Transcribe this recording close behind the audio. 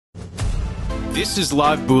This is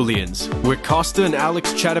Live Booleans, where Costa and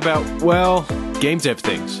Alex chat about, well, game dev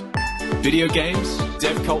things. Video games,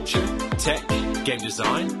 dev culture, tech, game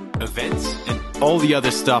design, events, and all the other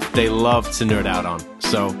stuff they love to nerd out on.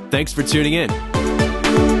 So, thanks for tuning in.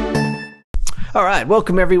 All right,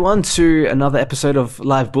 welcome everyone to another episode of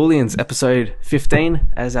Live Booleans, episode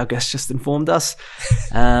 15, as our guest just informed us.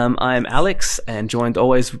 I'm Alex, and joined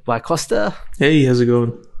always by Costa. Hey, how's it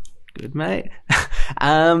going? Good, mate.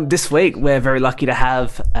 This week, we're very lucky to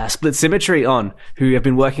have Split Symmetry on, who have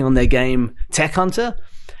been working on their game Tech Hunter.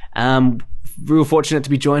 Real fortunate to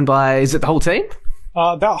be joined by, is it the whole team?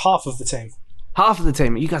 About half of the team. Half of the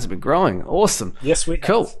team. You guys have been growing. Awesome. Yes, we have.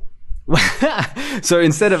 Cool. So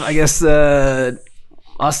instead of, I guess,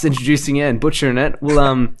 us introducing it and butchering it,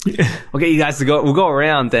 we'll get you guys to go. We'll go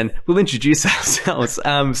around, then we'll introduce ourselves.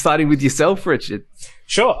 Starting with yourself, Richard.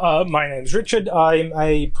 Sure. My name's Richard. I'm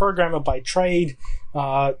a programmer by trade.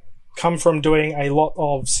 Come from doing a lot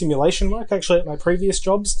of simulation work, actually, at my previous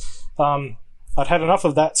jobs. I'd had enough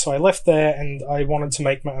of that, so I left there and I wanted to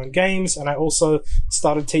make my own games, and I also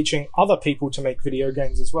started teaching other people to make video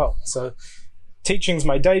games as well. So teaching's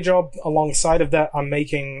my day job. Alongside of that, I'm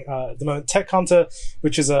making the moment Tech Hunter,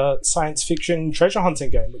 which is a science fiction treasure hunting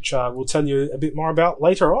game, which we'll tell you a bit more about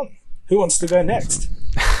later on. Who wants to go next?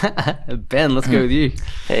 Ben, let's go with you.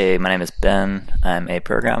 Hey, my name is Ben. I'm a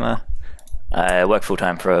programmer. I work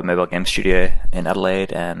full-time for a mobile game studio in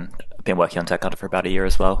Adelaide, and I've been working on Tech Hunter for about a year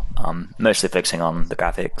as well. Mostly focusing on the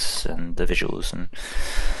graphics and the visuals and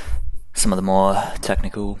some of the more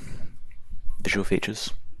technical visual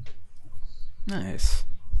features. Nice.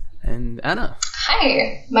 And Anna.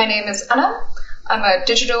 Hi, my name is Anna. I'm a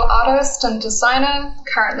digital artist and designer,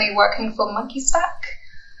 currently working for Monkey Stack.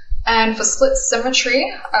 And for Split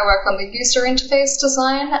Symmetry, I work on the user interface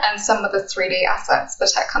design and some of the 3D assets for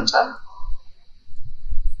Tech Hunter.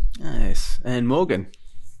 Nice. And Morgan.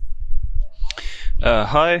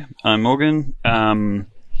 Hi, I'm Morgan.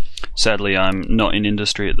 Sadly, I'm not in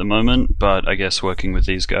industry at the moment, but I guess working with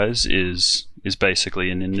these guys is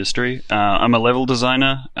basically an industry. I'm a level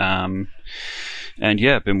designer, and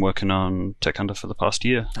yeah, I've been working on Tech Hunter for the past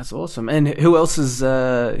year. That's awesome. And who else is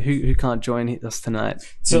who can't join us tonight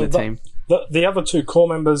in the team? The other two core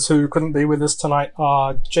members who couldn't be with us tonight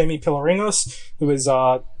are Jamie Pillarinos, who is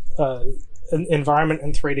an environment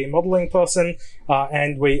and 3D modeling person,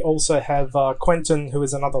 and we also have Quentin, who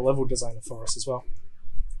is another level designer for us as well.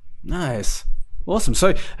 Nice. Awesome. So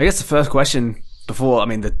I guess the first question before,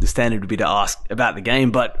 the standard would be to ask about the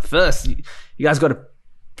game, but first, you guys got a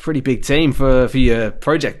pretty big team for your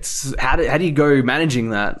projects. How do you go managing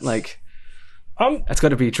that? That's got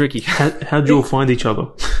to be tricky. How'd you all find each other?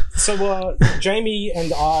 So Jamie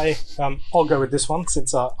and I, I'll go with this one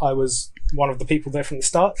since I was one of the people there from the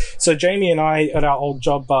start. So Jamie and I, at our old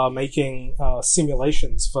job, are making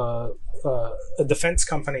simulations for a defense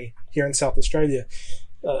company here in South Australia.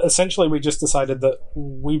 Essentially, we just decided that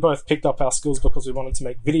we both picked up our skills because we wanted to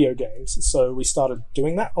make video games. So we started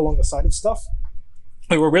doing that along the side of stuff.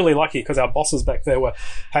 We were really lucky because our bosses back there were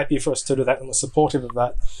happy for us to do that and were supportive of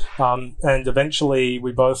that. And eventually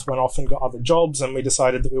we both went off and got other jobs, and we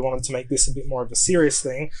decided that we wanted to make this a bit more of a serious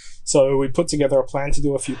thing. So we put together a plan to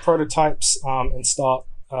do a few prototypes and start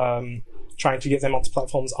trying to get them onto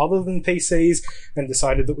platforms other than PCs, and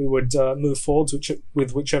decided that we would move forwards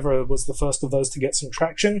with whichever was the first of those to get some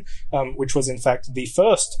traction, which was in fact the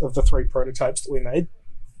first of the 3 prototypes that we made.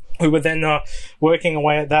 We were then working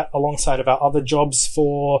away at that alongside of our other jobs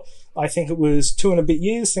for, I think it was 2 and a bit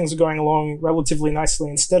years. Things were going along relatively nicely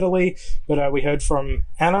and steadily, but we heard from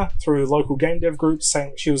Anna through local game dev groups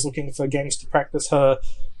saying that she was looking for games to practice her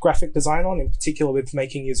graphic design on, in particular with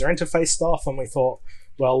making user interface stuff, and we thought,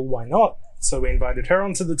 well, why not? So we invited her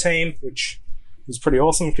onto the team, which was pretty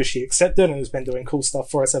awesome because she accepted and has been doing cool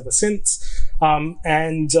stuff for us ever since.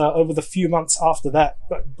 And over the few months after that,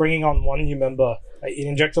 bringing on one new member, it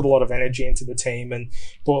injected a lot of energy into the team and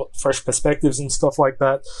brought fresh perspectives and stuff like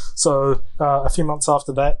that. So a few months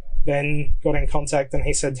after that, Ben got in contact and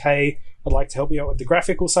he said, hey, I'd like to help you out with the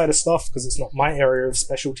graphical side of stuff because it's not my area of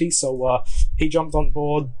specialty. So he jumped on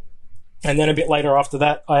board. And then a bit later after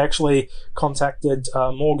that, I actually contacted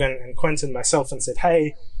Morgan and Quentin myself and said,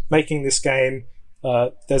 hey, making this game,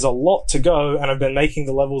 there's a lot to go, and I've been making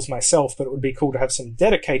the levels myself, but it would be cool to have some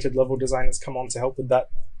dedicated level designers come on to help with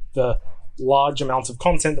that, the large amount of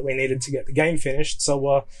content that we needed to get the game finished.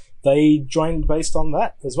 So they joined based on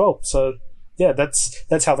that as well. So yeah,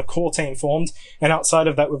 that's how the core team formed. And outside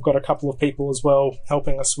of that, we've got a couple of people as well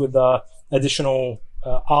helping us with additional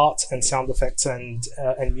art and sound effects and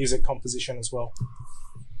music composition as well.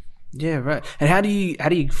 Yeah, right. And how do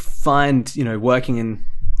you find, working in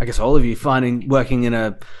I guess all of you, finding working in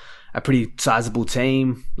a pretty sizable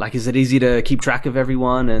team? Like, is it easy to keep track of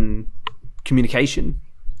everyone and communication?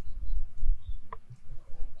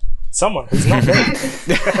 Someone who's not me.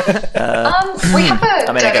 We have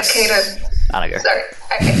a dedicated. I don't know. Sorry.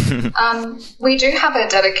 Okay. We do have a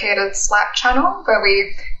dedicated Slack channel where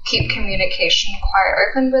we keep communication quite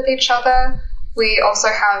open with each other. We also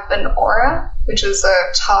have an Aura, which is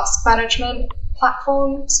a task management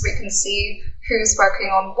platform, so we can see who's working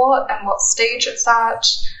on what and what stage it's at.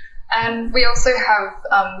 And we also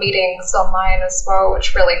have meetings online as well,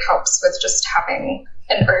 which really helps with just having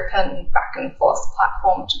an open back and forth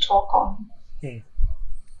platform to talk on.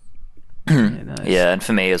 Nice. Yeah, and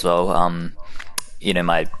for me as well,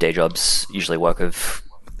 my day jobs usually work with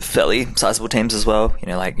fairly sizable teams as well,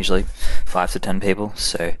 like usually 5 to 10 people,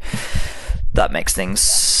 so that makes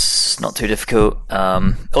things not too difficult.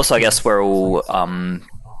 Also, I guess we're all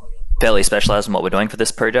fairly specialized in what we're doing for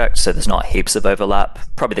this project, so there's not heaps of overlap.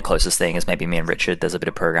 Probably the closest thing is maybe me and Richard. There's a bit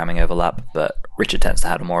of programming overlap, but Richard tends to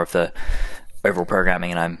handle more of the overall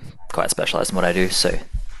programming, and I'm quite specialized in what I do, so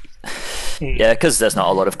yeah, because there's not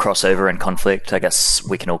a lot of crossover and conflict, I guess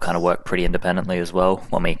we can all kind of work pretty independently as well.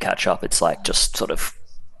 When we catch up, it's like just sort of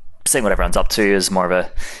seeing what everyone's up to is more of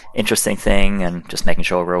a interesting thing, and just making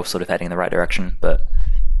sure we're all sort of heading in the right direction. But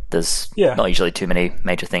there's not usually too many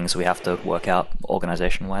major things we have to work out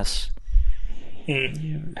organization wise.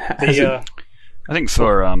 I think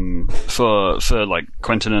for like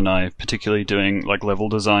Quentin and I, particularly doing like level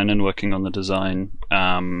design and working on the design,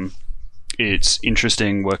 it's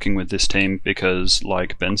interesting working with this team because,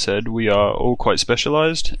 like Ben said, we are all quite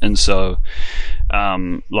specialized, and so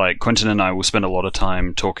like Quentin and I will spend a lot of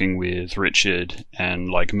time talking with Richard and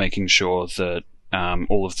like making sure that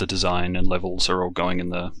all of the design and levels are all going in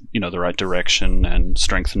the the right direction and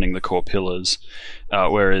strengthening the core pillars.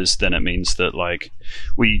 Whereas then it means that like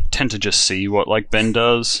we tend to just see what like Ben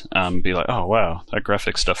does, be like, oh wow, that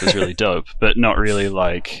graphic stuff is really dope, but not really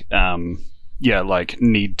like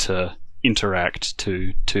need to interact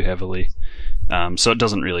too heavily. So it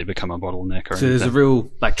doesn't really become a bottleneck or anything. There's a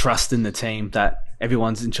real like trust in the team that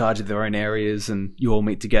everyone's in charge of their own areas and you all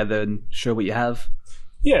meet together and show what you have.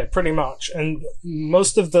 Yeah, pretty much. And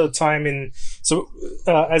most of the time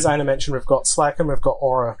as Anna mentioned, we've got Slack and we've got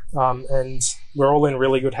Aura, and we're all in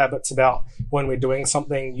really good habits about when we're doing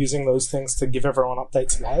something, using those things to give everyone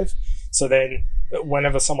updates live. So then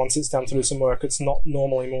whenever someone sits down to do some work, it's not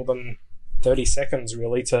normally more than 30 seconds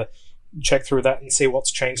really to check through that and see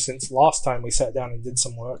what's changed since last time we sat down and did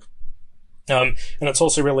some work. And it's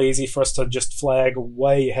also really easy for us to just flag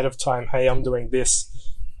way ahead of time, hey, I'm doing this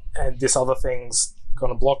and this other thing's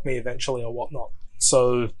going to block me eventually or whatnot.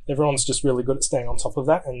 So everyone's just really good at staying on top of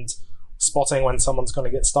that and spotting when someone's going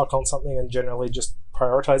to get stuck on something and generally just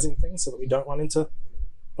prioritizing things so that we don't run into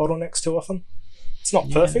bottlenecks too often. It's not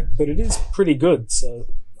perfect, but it is pretty good, so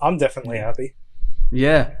I'm definitely happy.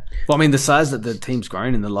 Yeah. Well, I mean, the size that the team's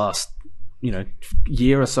grown in the last,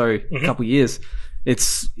 year or so, couple of years,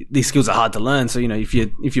 these skills are hard to learn. So, if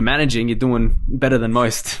you're managing, you're doing better than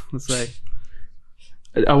most, let's say.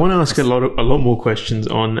 I want to ask a lot more questions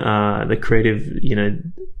on the creative,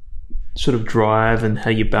 sort of drive and how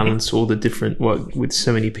you balance all the different work with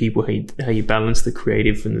so many people, how you balance the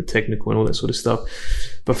creative and the technical and all that sort of stuff.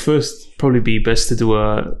 But first, probably be best to do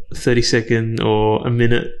a 30-second or a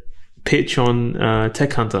minute pitch on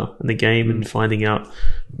Tech Hunter and the game and finding out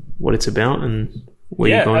what it's about and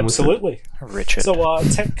where you're going absolutely. With it. Richard. So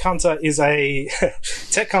Tech Hunter is a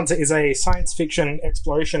science fiction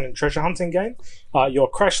exploration and treasure hunting game. You're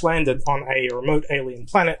crash landed on a remote alien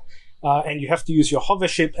planet, and you have to use your hover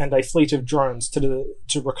ship and a fleet of drones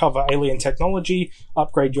to recover alien technology,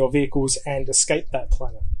 upgrade your vehicles, and escape that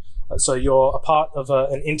planet. So you're a part of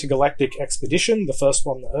an intergalactic expedition, the first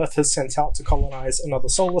one the Earth has sent out to colonize another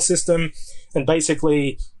solar system, and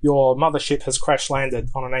basically your mothership has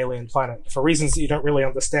crash-landed on an alien planet for reasons that you don't really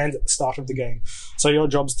understand at the start of the game. So your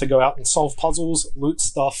job's to go out and solve puzzles, loot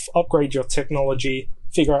stuff, upgrade your technology,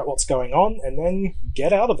 figure out what's going on, and then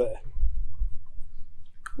get out of there.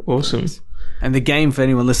 Awesome. And the game, for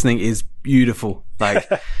anyone listening, is beautiful. Like...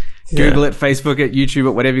 Google it, Facebook it, YouTube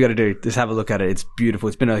it, whatever you got to do. Just have a look at it. It's beautiful.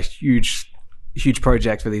 It's been a huge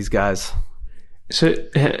project for these guys. So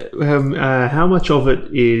how much of it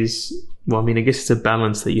is, well, I mean, I guess it's a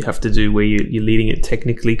balance that you have to do where you're leading it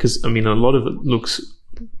technically, because, I mean, a lot of it looks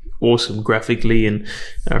awesome graphically and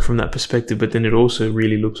from that perspective, but then it also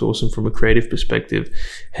really looks awesome from a creative perspective.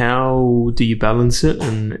 How do you balance it,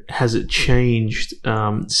 and has it changed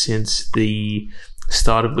since the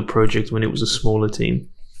start of the project when it was a smaller team?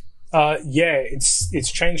 Yeah,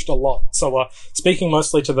 it's changed a lot. So, speaking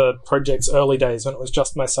mostly to the project's early days when it was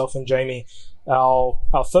just myself and Jamie, our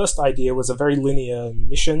first idea was a very linear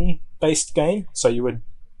mission-based game. So you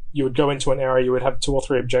would go into an area, you would have 2 or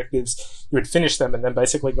 3 objectives, you would finish them, and then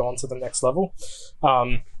basically go on to the next level.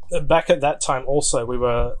 Back at that time, also we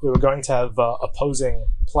were going to have opposing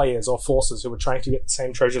players or forces who were trying to get the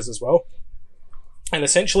same treasures as well. And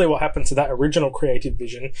essentially what happened to that original creative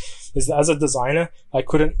vision is that as a designer, I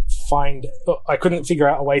couldn't figure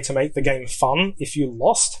out a way to make the game fun if you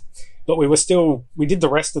lost. But we did the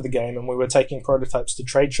rest of the game, and we were taking prototypes to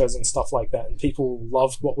trade shows and stuff like that. And people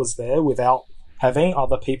loved what was there without having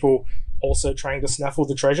other people also trying to snaffle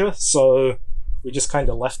the treasure. So we just kind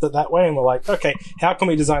of left it that way. And we're like, okay, how can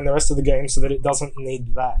we design the rest of the game so that it doesn't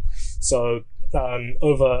need that? So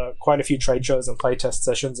over quite a few trade shows and playtest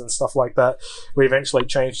sessions and stuff like that, we eventually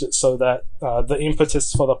changed it so that the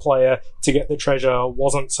impetus for the player to get the treasure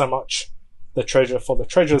wasn't so much the treasure for the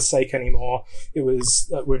treasure's sake anymore. It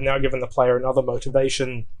was we've now given the player another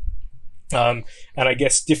motivation, and I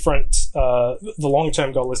guess the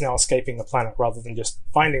long-term goal is now escaping the planet rather than just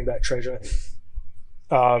finding that treasure.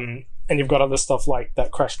 And you've got other stuff like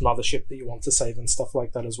that crashed mothership that you want to save and stuff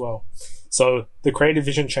like that as well. So the creative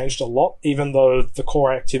vision changed a lot, even though the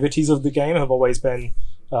core activities of the game have always been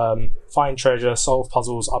find treasure, solve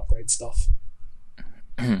puzzles, upgrade stuff.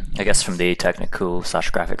 I guess from the technical /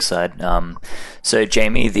 graphics side. So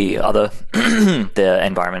Jamie, the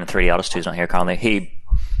environment and 3D artist who's not here currently, he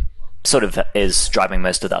sort of is driving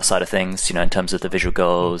most of that side of things, in terms of the visual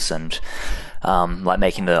goals and like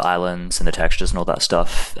making the islands and the textures and all that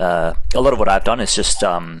stuff. A lot of what I've done is just,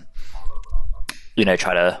 try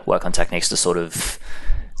to work on techniques to sort of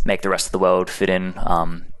make the rest of the world fit in.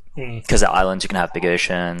 Because at islands you can have big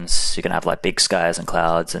oceans, you can have like big skies and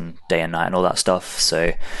clouds and day and night and all that stuff.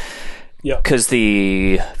 So, because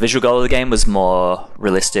the visual goal of the game was more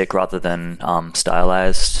realistic rather than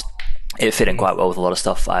stylized, it fit in quite well with a lot of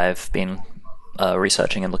stuff I've been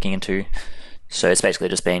researching and looking into. So it's basically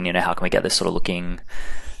just been, how can we get this sort of looking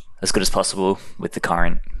as good as possible with the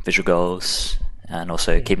current visual goals, and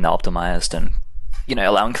also keeping that optimized and,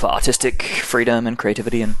 allowing for artistic freedom and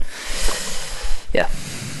creativity and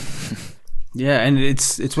Yeah, and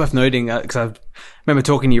it's worth noting, because I remember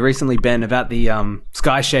talking to you recently, Ben, about the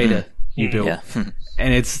sky shader you built. Yeah.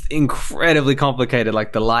 And it's incredibly complicated,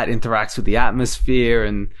 like the light interacts with the atmosphere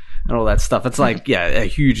and all that stuff. It's like, a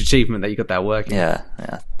huge achievement that you got that working. Yeah,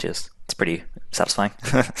 cheers. It's pretty satisfying.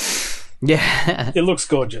 Yeah. It looks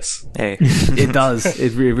gorgeous. Hey. It does.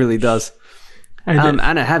 It really does.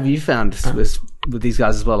 Anna, have you found with these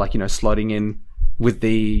guys as well, like, slotting in with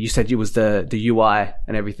you said it was the UI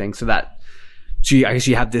and everything, so I guess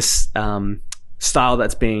you have this style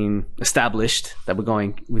that's being established that we're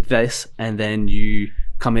going with this, and then you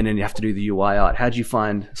come in and you have to do the UI art. How do you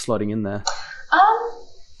find slotting in there?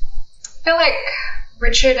 I feel like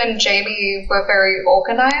Richard and Jamie were very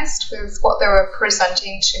organized with what they were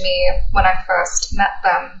presenting to me when I first met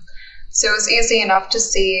them. So it was easy enough to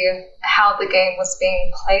see how the game was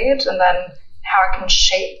being played, and then how I can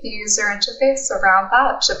shape the user interface around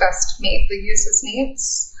that to best meet the user's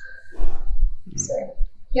needs. So,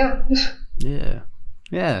 yeah.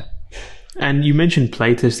 Yeah. And you mentioned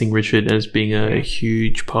playtesting, Richard, as being a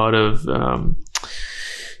huge part of,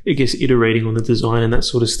 I guess, iterating on the design and that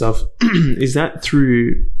sort of stuff. Is that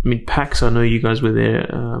through, PAX, I know you guys were there,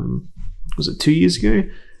 was it 2 years ago?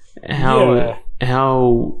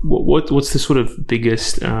 What's the sort of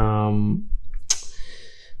biggest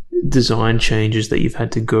design changes that you've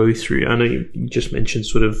had to go through? I know you just mentioned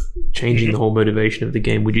sort of changing the whole motivation of the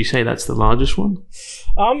game. Would you say that's the largest one?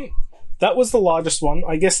 That was the largest one.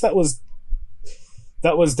 I guess that was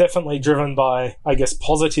definitely driven by, I guess,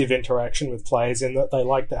 positive interaction with players, in that they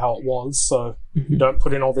liked it how it was, so you don't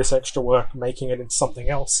put in all this extra work making it into something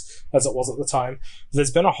else as it was at the time.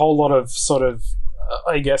 There's been a whole lot of sort of,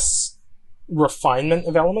 I guess, refinement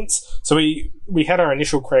of elements. So we had our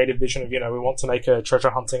initial creative vision of, we want to make a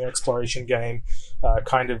treasure hunting exploration game,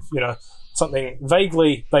 kind of, something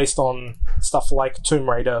vaguely based on stuff like Tomb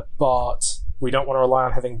Raider, but we don't want to rely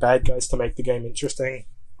on having bad guys to make the game interesting.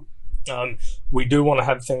 We do want to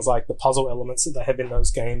have things like the puzzle elements that they have in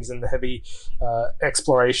those games, and the heavy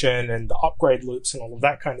exploration and the upgrade loops and all of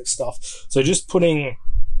that kind of stuff. So just putting,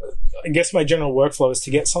 I guess my general workflow is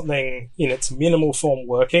to get something in its minimal form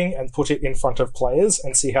working and put it in front of players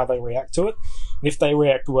and see how they react to it. And if they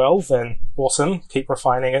react well, then awesome, keep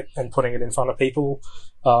refining it and putting it in front of people.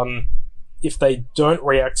 If they don't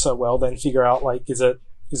react so well, then figure out, like, is it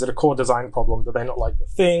a core design problem? Do they not like the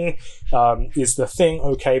thing? Is the thing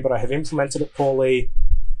okay, but I have implemented it poorly?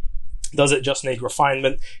 Does it just need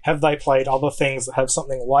refinement? Have they played other things that have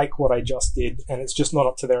something like what I just did and it's just not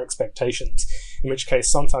up to their expectations? In which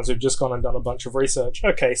case, sometimes we've just gone and done a bunch of research.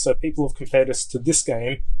 Okay, so people have compared us to this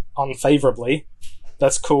game unfavorably.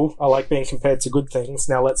 That's cool. I like being compared to good things.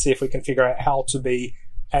 Now let's see if we can figure out how to be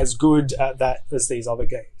as good at that as these other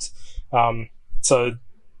games. I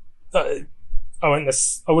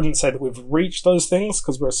wouldn't say that we've reached those things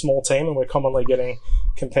because we're a small team and we're commonly getting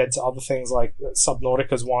compared to other things like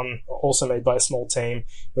Subnautica's one, also made by a small team.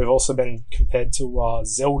 We've also been compared to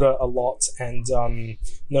Zelda a lot, and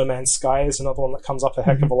No Man's Sky is another one that comes up a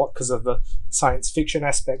heck of a lot because of the science fiction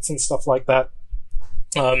aspects and stuff like that.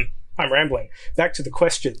 I'm rambling. Back to the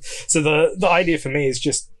question. So the idea for me is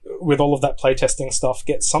just, with all of that playtesting stuff,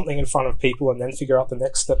 get something in front of people and then figure out the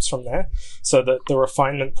next steps from there, so that the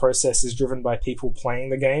refinement process is driven by people playing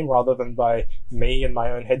the game rather than by me in my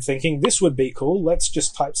own head thinking, this would be cool, let's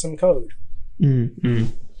just type some code.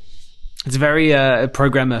 It's a very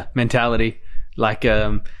programmer mentality. Like,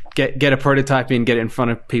 get a prototype in, get it in front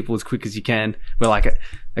of people as quick as you can. Where, like,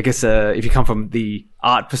 I guess if you come from the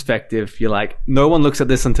art perspective, you're like, no one looks at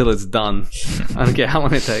this until it's done. I don't care how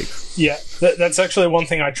long it takes. Yeah, that's actually one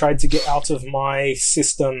thing I tried to get out of my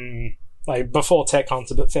system, like before Tech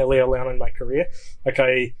Hunter, but fairly early on in my career. Like,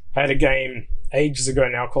 I had a game ages ago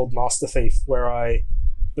now called Master Thief, where I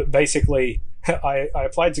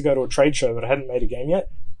applied to go to a trade show, but I hadn't made a game yet.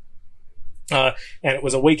 And it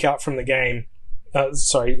was a week out from the game.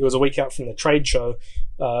 It was a week out from the trade show,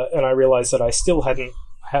 and I realized that I still hadn't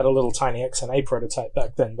had a little tiny XNA prototype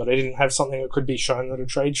back then, but I didn't have something that could be shown at a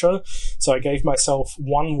trade show. So I gave myself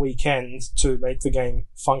one weekend to make the game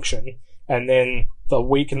function, and then the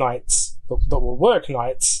weeknights that were work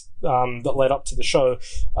nights that led up to the show,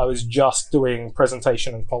 I was just doing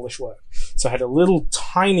presentation and polish work. So I had a little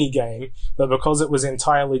tiny game, but because it was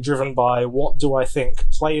entirely driven by what do I think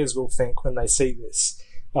players will think when they see this,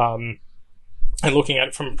 and looking at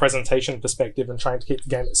it from a presentation perspective and trying to keep the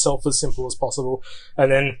game itself as simple as possible.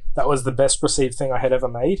 And then that was the best received thing I had ever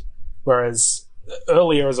made. Whereas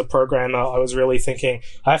earlier as a programmer, I was really thinking,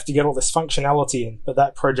 I have to get all this functionality in. But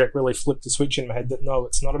that project really flipped a switch in my head that no,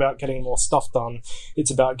 it's not about getting more stuff done. It's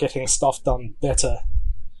about getting stuff done better.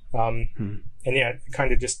 And yeah, it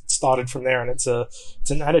kind of just started from there. And it's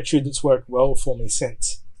an attitude that's worked well for me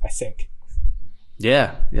since, I think.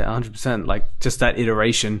 Yeah, 100%. Like, just that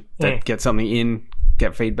iteration, that get something in,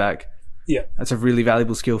 get feedback. Yeah. That's a really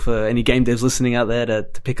valuable skill for any game devs listening out there to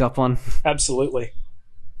pick up on. Absolutely.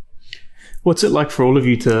 What's it like for all of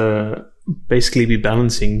you to basically be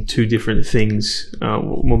balancing two different things,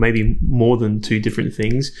 or maybe more than two different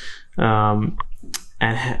things? And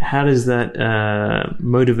how does that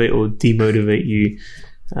motivate or demotivate you,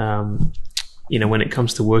 when it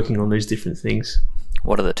comes to working on those different things?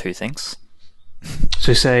 What are the two things?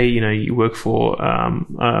 So say, you work for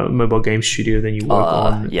a mobile game studio, then you work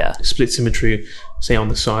on split symmetry, say on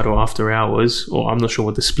the side or after hours, or I'm not sure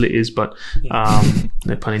what the split is, but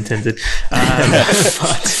no pun intended.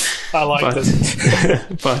 I like this.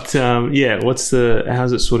 But how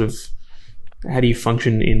do you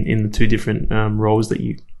function in the two different roles that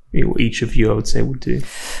each of you, I would say, would do?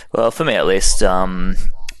 Well, for me at least,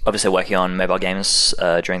 obviously working on mobile games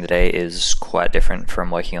during the day is quite different from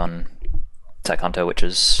working on Tech Hunter, which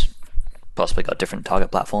has possibly got different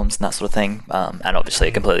target platforms and that sort of thing, and obviously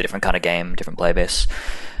a completely different kind of game, different player base.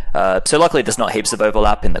 So luckily there's not heaps of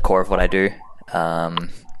overlap in the core of what I do.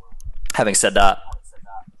 Having said that,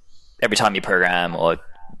 every time you program or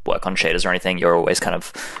work on shaders or anything, you're always kind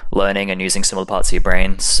of learning and using similar parts of your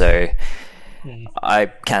brain, so I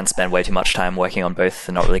can spend way too much time working on both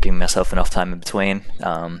and not really giving myself enough time in between.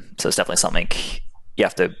 So it's definitely something you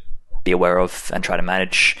have to be aware of and try to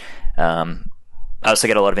manage. I also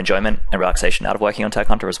get a lot of enjoyment and relaxation out of working on Tech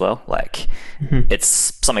Hunter as well. Like,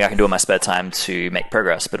 it's something I can do in my spare time to make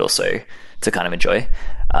progress, but also to kind of enjoy.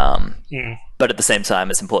 But at the same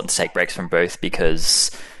time, it's important to take breaks from both,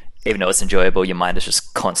 because even though it's enjoyable, your mind is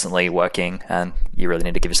just constantly working, and you really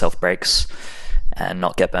need to give yourself breaks and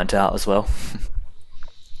not get burnt out as well.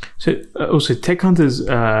 So, also, Tech Hunter's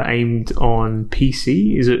aimed on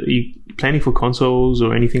PC. Are you planning for consoles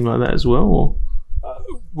or anything like that as well? Or?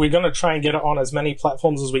 We're going to try and get it on as many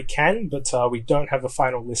platforms as we can, but we don't have a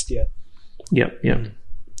final list yet. Yep.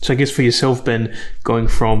 So I guess for yourself, Ben, going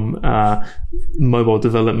from mobile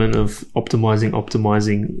development of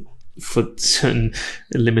optimizing for certain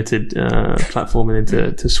limited platform, and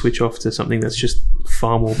then to switch off to something that's just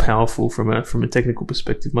far more powerful from a technical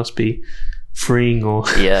perspective must be freeing. Or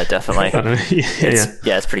yeah, definitely. I don't know.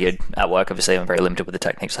 It's pretty good. At work, obviously, I'm very limited with the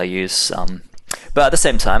techniques I use. But at the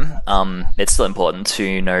same time, it's still important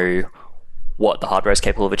to know what the hardware is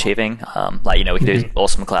capable of achieving. Like, we can do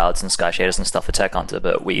awesome clouds and sky shaders and stuff for Tech Hunter,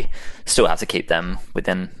 but we still have to keep them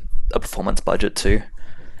within a performance budget too.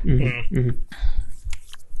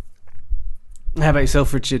 How about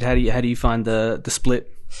yourself, Richard? How do you find the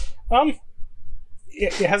split?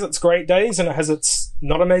 It has its great days and it has its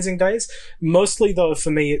not amazing days. Mostly, though,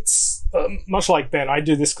 for me, it's much like Ben. I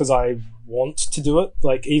do this because I want to do it.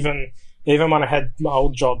 Like, even when I had my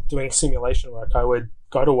old job doing simulation work, I would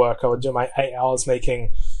go to work, I would do my 8 hours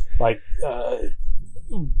making, like,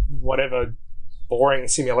 whatever boring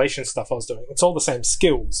simulation stuff I was doing. It's all the same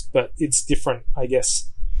skills, but it's different, I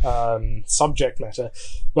guess, subject matter.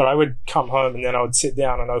 But I would come home and then I would sit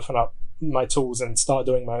down and open up my tools and start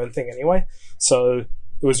doing my own thing anyway. So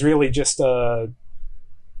it was really just to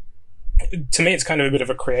me, it's kind of a bit of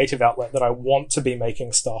a creative outlet that I want to be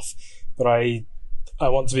making stuff, but I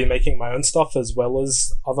want to be making my own stuff as well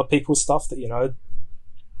as other people's stuff that,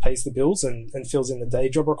 pays the bills and fills in the day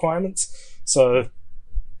job requirements. So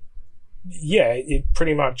yeah,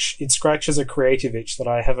 it scratches a creative itch that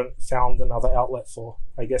I haven't found another outlet for,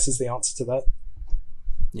 I guess, is the answer to that.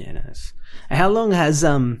 Yeah, nice. And how long has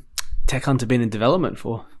Tech Hunter been in development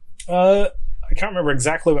for? I can't remember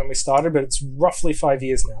exactly when we started, but it's roughly 5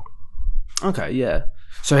 years now. Okay, yeah.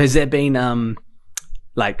 So has there been,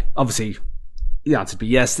 obviously, the answer would be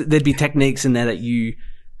yes. There'd be techniques in there that you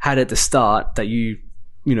had at the start that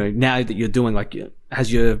now that you're doing, like,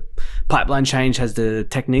 has your pipeline changed? Has the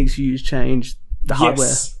techniques you use changed? The hardware?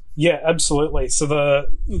 Yes. Yeah, absolutely. So the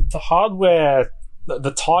hardware,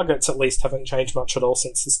 the targets at least haven't changed much at all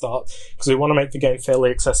since the start, because we want to make the game fairly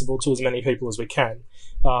accessible to as many people as we can.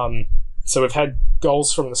 So we've had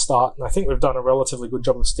goals from the start, and I think we've done a relatively good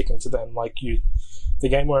job of sticking to them. Like, the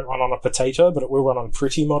game won't run on a potato, but it will run on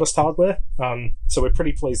pretty modest hardware. So we're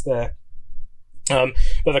pretty pleased there.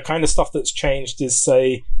 But the kind of stuff that's changed is,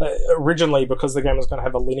 say, originally, because the game was going to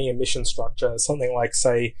have a linear mission structure, something like,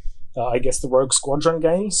 say, I guess the Rogue Squadron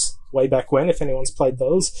games, way back when, if anyone's played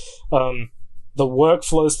those, the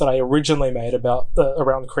workflows that I originally made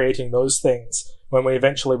around creating those things, when we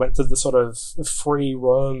eventually went to the sort of free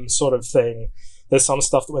roam sort of thing, there's some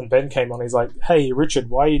stuff that when Ben came on, he's like, hey, Richard,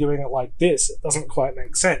 why are you doing it like this? It doesn't quite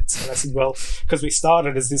make sense. And I said, well, because we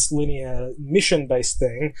started as this linear mission-based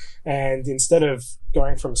thing, and instead of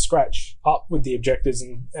going from scratch up with the objectives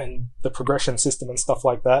and the progression system and stuff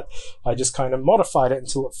like that, I just kind of modified it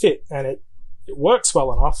until it fit, and it works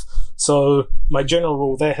well enough. So my general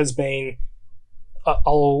rule there has been,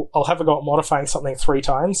 I'll have a go at modifying something 3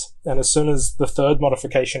 times, and as soon as the third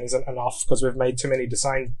modification isn't enough because we've made too many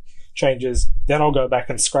design changes, then I'll go back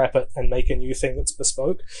and scrap it and make a new thing that's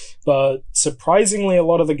bespoke. But surprisingly, a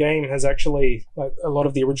lot of the game has actually, like, a lot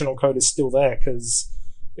of the original code is still there because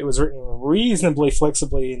it was written reasonably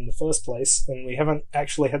flexibly in the first place, and we haven't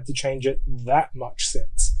actually had to change it that much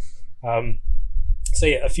since. So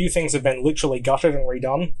yeah, a few things have been literally gutted and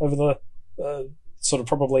redone over the sort of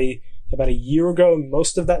probably about a year ago.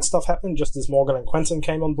 Most of that stuff happened just as Morgan and Quentin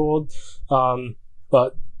came on board.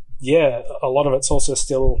 But yeah, a lot of it's also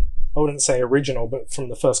still, I wouldn't say original, but from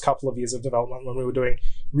the first couple of years of development when we were doing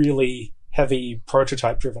really heavy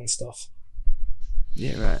prototype-driven stuff.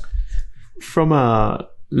 Yeah, right. From a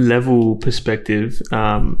level perspective,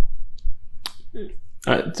 I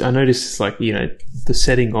noticed, like, the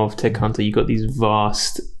setting of Tech Hunter, you got these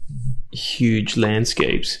vast, huge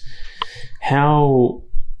landscapes.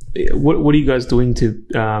 What are you guys doing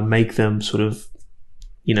to make them sort of,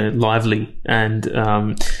 lively and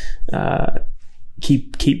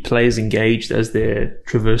keep players engaged as they're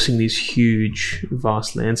traversing these huge,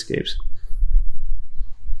 vast landscapes?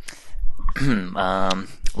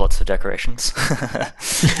 Lots of decorations. I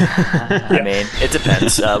mean, it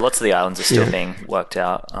depends. Lots of the islands are still being worked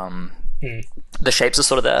out. The shapes are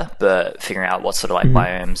sort of there, but figuring out what sort of like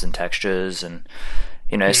biomes and textures, and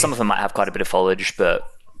some of them might have quite a bit of foliage, but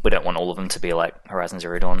we don't want all of them to be like Horizon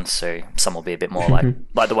Zero Dawn, so some will be a bit more like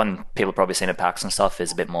the one people probably seen at PAX and stuff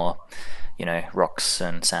is a bit more, rocks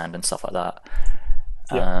and sand and stuff like that.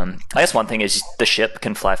 I guess one thing is the ship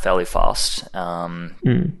can fly fairly fast.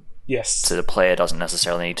 Yes. So the player doesn't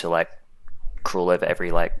necessarily need to like crawl over every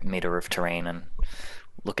like meter of terrain and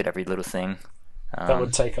look at every little thing. That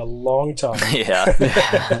would take a long time. Yeah.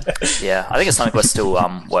 Yeah. I think it's something we're still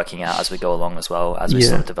working out as we go along as well, as we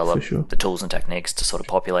sort of develop the tools and techniques to sort of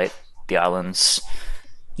populate the islands.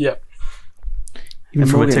 Yeah. Even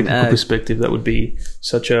from a technical perspective, that would be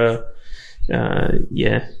such a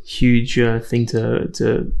huge thing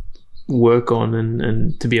to work on,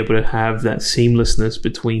 and to be able to have that seamlessness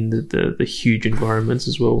between the huge environments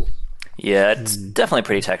as well. Yeah, it's definitely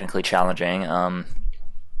pretty technically challenging.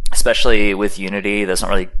 Especially with Unity, there's not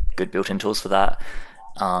really good built-in tools for that.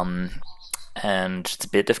 And it's a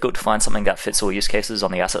bit difficult to find something that fits all use cases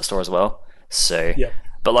on the asset store as well. So,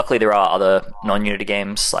 but luckily there are other non-Unity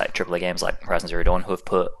games, like AAA games like Horizon Zero Dawn, who have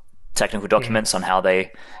put technical documents on how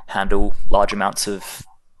they handle large amounts of,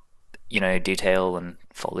 detail and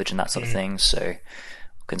foliage and that sort of thing. So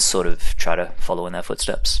we can sort of try to follow in their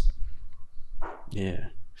footsteps. Yeah.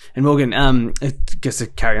 And Morgan, just to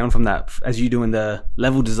carry on from that, as you doing the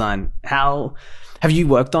level design, how have you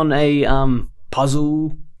worked on a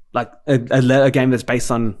puzzle, like a game that's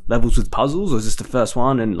based on levels with puzzles, or is this the first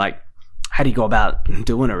one? And like, how do you go about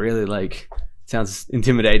doing it? Really, like, sounds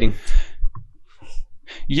intimidating.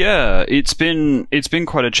 Yeah, it's been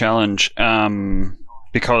quite a challenge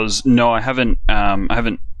because no, I haven't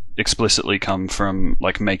explicitly come from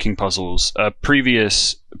like making puzzles.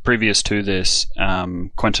 Previous to this,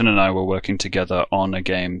 Quentin and I were working together on a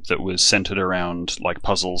game that was centered around like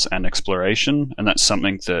puzzles and exploration, and that's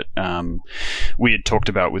something that we had talked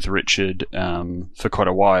about with Richard for quite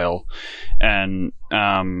a while, and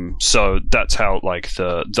so that's how like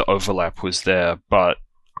the overlap was there. But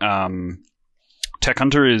Tech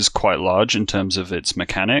Hunter is quite large in terms of its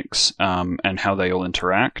mechanics and how they all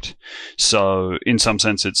interact. So in some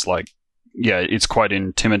sense, it's like, it's quite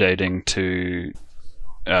intimidating to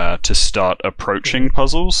start approaching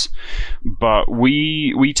puzzles. But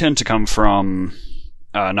we tend to come from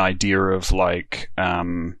an idea of like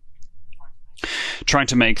trying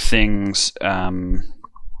to make things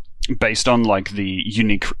based on like the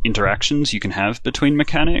unique interactions you can have between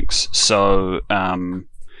mechanics. So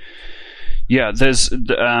there's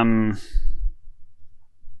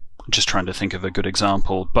just trying to think of a good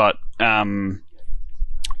example, but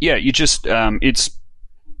you just it's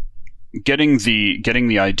getting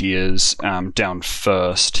the ideas down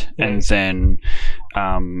first, and then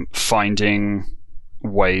finding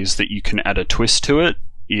ways that you can add a twist to it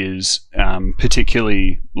is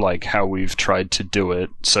particularly like how we've tried to do it.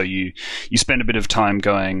 So you spend a bit of time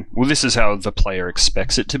going, well, this is how the player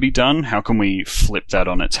expects it to be done. How can we flip that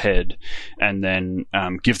on its head, and then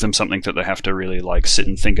give them something that they have to really like sit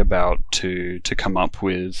and think about to come up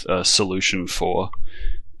with a solution for.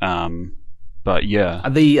 But yeah, are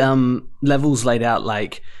the levels laid out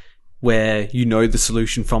like where you know the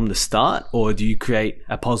solution from the start, or do you create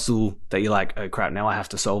a puzzle that you're like, oh crap, now I have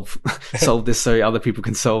to solve this so other people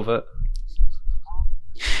can solve it?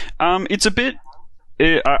 It's a bit,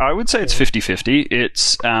 I would say it's 50-50.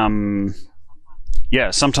 It's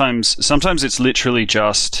sometimes it's literally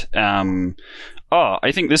just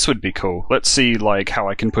I think this would be cool. Let's see like how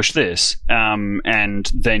I can push this.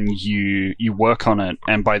 And then you work on it,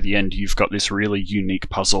 and by the end you've got this really unique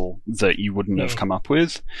puzzle that you wouldn't have come up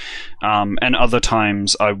with. And other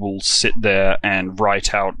times I will sit there and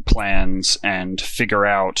write out plans and figure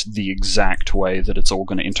out the exact way that it's all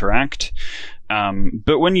going to interact.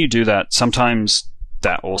 But when you do that, sometimes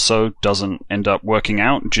that also doesn't end up working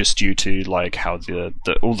out just due to like how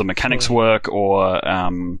all the mechanics work, or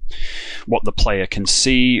what the player can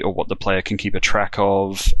see, or what the player can keep a track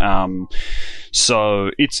of. So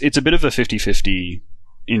it's a bit of a 50-50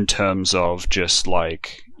 in terms of just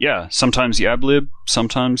like, sometimes you ad-lib,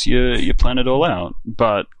 sometimes you plan it all out.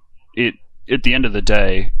 But at the end of the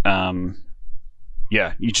day,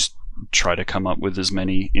 you just try to come up with as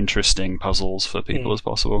many interesting puzzles for people as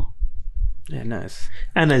possible. Yeah, nice.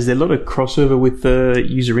 And is there a lot of crossover with the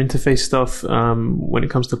user interface stuff when it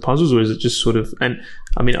comes to puzzles, or is it just sort of... And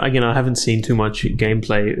I mean, again, I haven't seen too much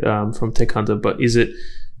gameplay from Tech Hunter, but is it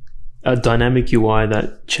a dynamic UI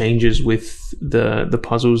that changes with the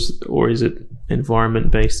puzzles, or is it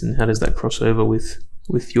environment based, and how does that cross over with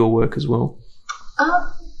your work as well?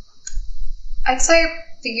 I'd say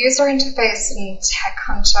the user interface in Tech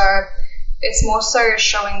Hunter, it's more so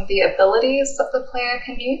showing the abilities that the player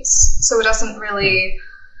can use. So it doesn't really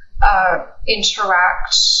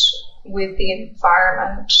interact with the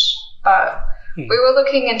environment. But we were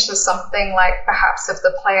looking into something like perhaps if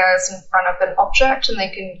the player is in front of an object and they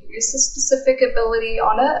can use a specific ability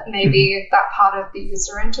on it, maybe that part of the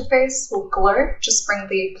user interface will glow, just bring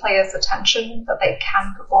the player's attention that they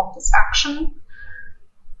can perform this action.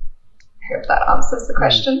 I hope that answers the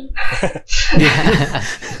question.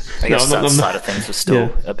 I guess that side of things was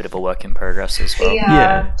still a bit of a work in progress as well.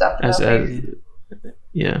 Yeah, definitely.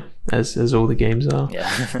 As all the games are. Yeah.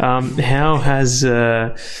 How has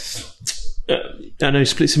I know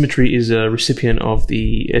Split Symmetry is a recipient of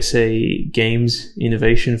the SA Games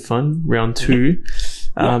Innovation Fund Round 2.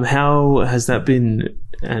 How has that been,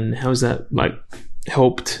 and how has that like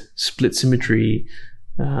helped Split Symmetry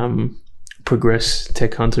progress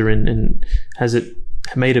Tech Hunter, and has it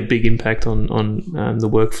made a big impact on the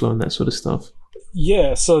workflow and that sort of stuff?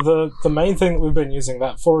 Yeah, so the main thing that we've been using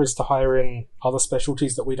that for is to hire in other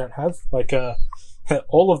specialties that we don't have. Like,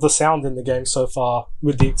 all of the sound in the game so far,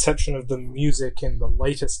 with the exception of the music in the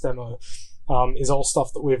latest demo, is all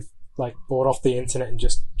stuff that we've like bought off the internet and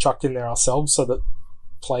just chucked in there ourselves so that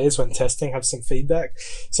players, when testing, have some feedback.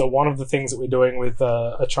 So one of the things that we're doing with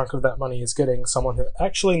a chunk of that money is getting someone who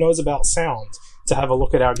actually knows about sound to have a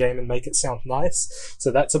look at our game and make it sound nice.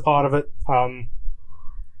 So that's a part of it.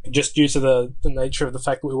 Just due to the nature of the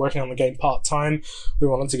fact that we're working on the game part-time, we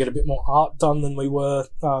wanted to get a bit more art done than we were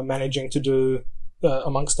managing to do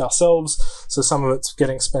amongst ourselves. So some of it's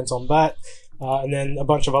getting spent on that. And then a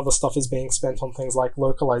bunch of other stuff is being spent on things like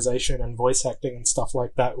localization and voice acting and stuff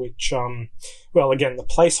like that, which, well, again, the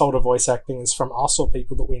placeholder voice acting is from us or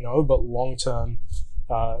people that we know, but long-term,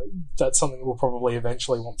 that's something we'll probably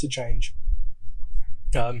eventually want to change.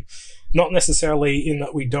 Not necessarily in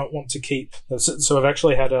that we don't want to keep... So I've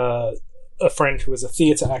actually had a friend who is a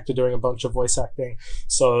theatre actor doing a bunch of voice acting,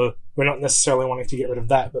 so we're not necessarily wanting to get rid of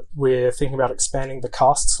that, but we're thinking about expanding the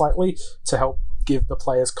cast slightly to help give the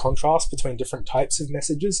players contrast between different types of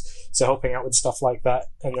messages, so helping out with stuff like that.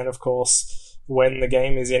 And then, of course, when the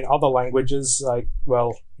game is in other languages, like,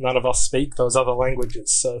 well, none of us speak those other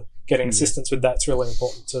languages, so getting assistance with that's really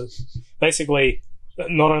important too. Basically,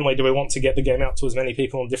 not only do we want to get the game out to as many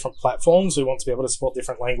people on different platforms, we want to be able to support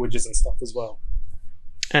different languages and stuff as well.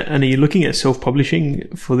 And are you looking at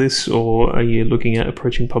self-publishing for this, or are you looking at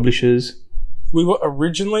approaching publishers? We were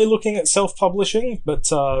originally looking at self-publishing, but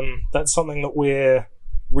that's something that we're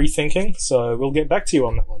rethinking, so we'll get back to you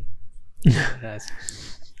on that one. Nice.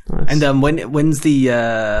 Nice. And when's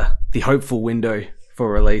the hopeful window for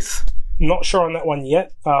release? Not sure on that one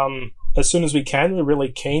yet. As soon as we can, we're really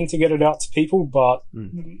keen to get it out to people, but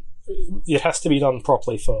it has to be done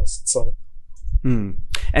properly first. So,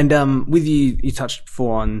 and with you touched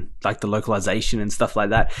before on like the localization and stuff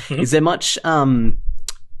like that. Is there much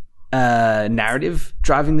narrative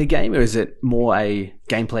driving the game, or is it more a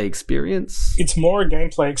gameplay experience? It's more a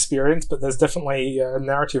gameplay experience, but there's definitely a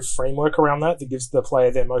narrative framework around that gives the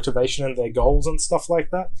player their motivation and their goals and stuff like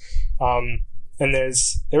that. And there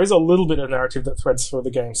is a little bit of narrative that threads through the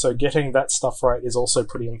game, so getting that stuff right is also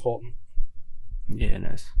pretty important. Yeah,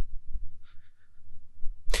 nice.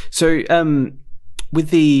 So, with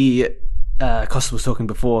the Costa was talking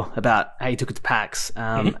before about how you took it to PAX,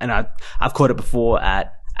 and I've caught it before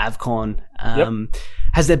at AvCon.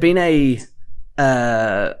 Has there been a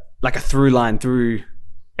through line through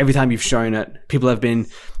every time you've shown it? People have been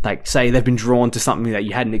like, say, they've been drawn to something that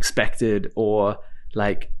you hadn't expected, or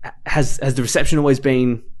like, has the reception always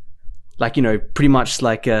been like, you know, pretty much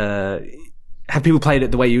like, have people played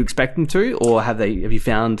it the way you expect them to, or have you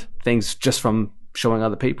found things just from showing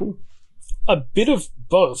other people? A bit of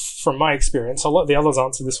both from my experience. I'll let the others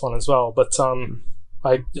answer this one as well, but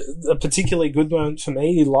a particularly good moment for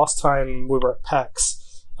me, last time we were at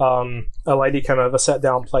PAX, a lady came over, sat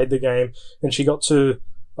down, played the game, and she got to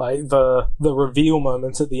like the reveal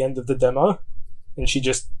moment at the end of the demo, and she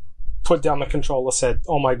just put down the controller, said,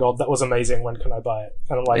 "Oh my god, that was amazing, when can I buy it?"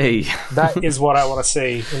 And I'm like, hey. That is what I want to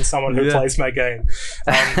see in someone who plays my game.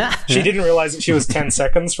 She didn't realize that she was 10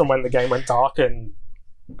 seconds from when the game went dark and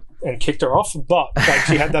kicked her off, but like,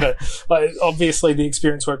 she had that obviously the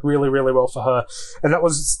experience worked really, really well for her, and that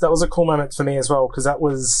was a cool moment for me as well, because that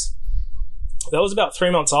was about 3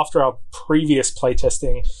 months after our previous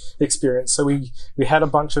playtesting experience. So we had a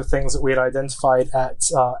bunch of things that we had identified at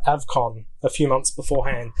AvCon a few months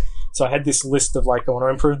beforehand. So I had this list of like, I want to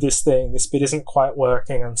improve this thing, this bit isn't quite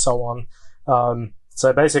working, and so on. So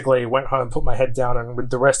I basically went home, put my head down, and with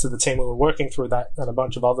the rest of the team we were working through that and a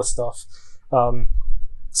bunch of other stuff.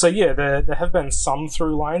 So yeah, there have been some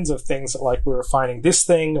through lines of things that like, we're refining this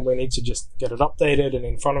thing and we need to just get it updated and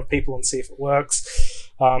in front of people and see if it works.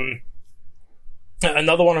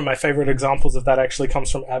 Another one of my favorite examples of that actually comes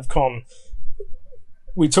from AvCon.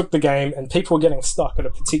 We took the game and people were getting stuck at a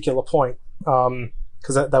particular point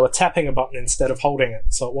because they were tapping a button instead of holding it,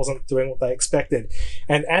 so it wasn't doing what they expected.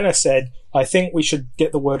 And Anna said, "I think we should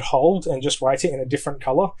get the word hold and just write it in a different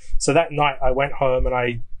color." So that night I went home and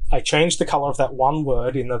I changed the color of that one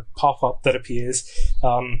word in the pop-up that appears.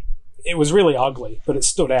 It was really ugly, but it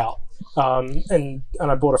stood out. And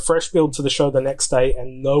I bought a fresh build to the show the next day,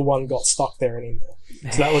 and no one got stuck there anymore.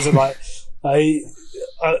 So that was like,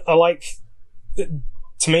 I like,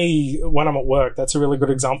 to me, when I'm at work, that's a really good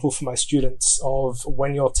example for my students of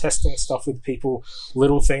when you're testing stuff with people,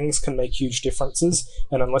 little things can make huge differences.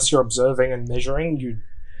 And unless you're observing and measuring, you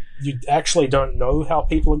actually don't know how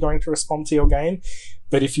people are going to respond to your game.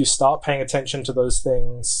 But if you start paying attention to those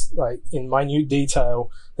things, like in minute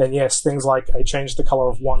detail, then yes, things like I changed the color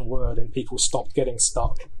of one word and people stopped getting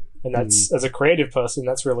stuck. And that's, as a creative person,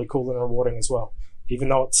 that's really cool and rewarding as well. Even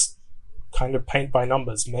though it's kind of paint by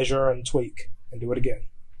numbers, measure and tweak and do it again.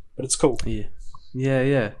 But it's cool.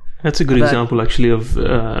 Yeah. That's a good example, actually, of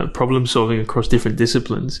problem solving across different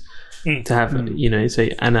disciplines. To have,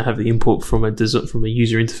 say Anna have the input from a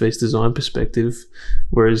user interface design perspective,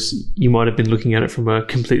 whereas you might have been looking at it from a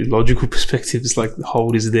completely logical perspective. It's like the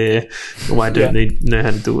hold is there. Why don't they know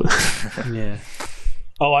how to do it? Yeah.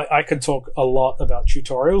 Oh, I could talk a lot about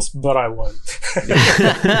tutorials, but I won't.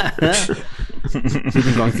 We've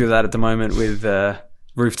been going through that at the moment with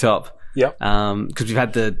Rooftop. Yep. Because we've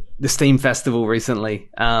had the Steam Festival recently,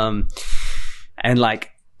 and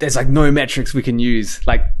like there's like no metrics we can use.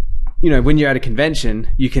 Like, when you're at a convention,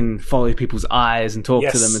 you can follow people's eyes and talk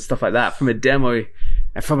to them and stuff like that. From a demo,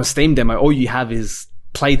 and from a Steam demo, all you have is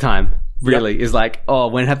playtime. Really, is like, oh,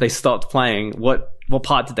 when have they stopped playing? What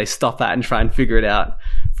part did they stop at, and try and figure it out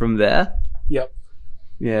from there? Yep.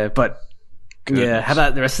 Yeah, but how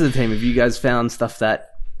about the rest of the team? Have you guys found stuff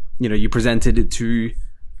that you presented it to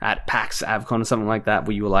at PAX, AvCon, or something like that,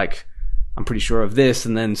 where you were like, I'm pretty sure of this,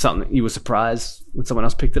 and then something you were surprised when someone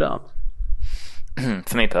else picked it up?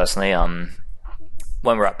 For me personally, when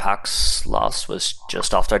we were at PAX last was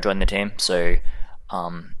just after I joined the team, so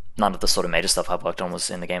none of the sort of major stuff I've worked on was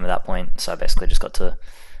in the game at that point, so I basically just got to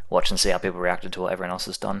watch and see how people reacted to what everyone else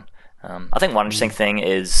has done. I think one interesting thing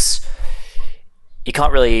is you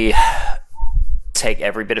can't really take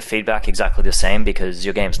every bit of feedback exactly the same, because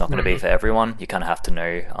your game's not going to be for everyone. You kind of have to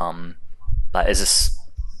know, is this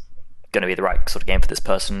going to be the right sort of game for this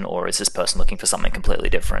person, or is this person looking for something completely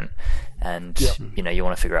different? And you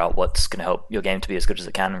want to figure out what's going to help your game to be as good as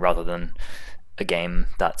it can, rather than a game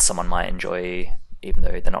that someone might enjoy even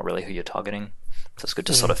though they're not really who you're targeting. So it's good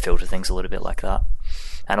to sort of filter things a little bit like that,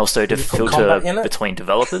 and also to filter between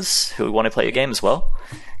developers who want to play your game as well,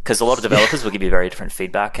 because a lot of developers will give you very different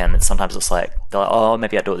feedback, and sometimes it's like they're like, oh,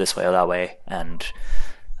 maybe I do it this way or that way, and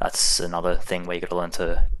that's another thing where you got to learn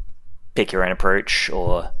to pick your own approach,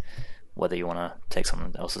 or whether you want to take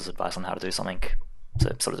someone else's advice on how to do something. So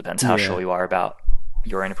it sort of depends how sure you are about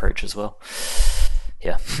your own approach as well.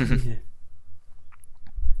 Yeah.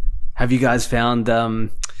 Have you guys found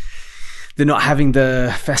they're not having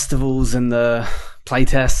the festivals and the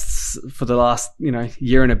playtests for the last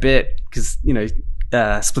year and a bit, because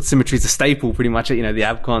Split Symmetry is a staple pretty much at the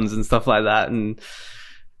AvCons and stuff like that, and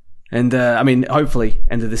I mean, hopefully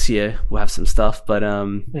end of this year we'll have some stuff, but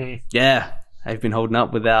they've been holding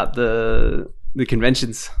up without the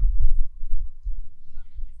conventions.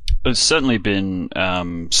 It's certainly been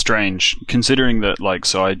strange, considering that,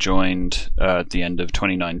 so I joined at the end of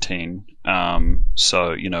 2019.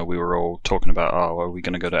 So, we were all talking about, are we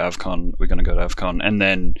going to go to AvCon? We're going to go to AvCon. And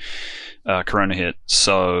then Corona hit.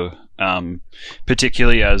 So,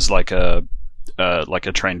 particularly as like a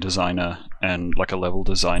trained designer and like a level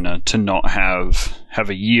designer, to not have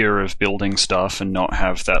a year of building stuff and not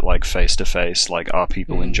have that face to face, are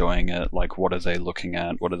people enjoying it? What are they looking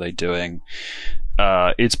at? What are they doing?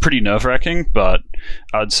 It's pretty nerve-wracking, but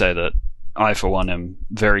I'd say that I, for one, am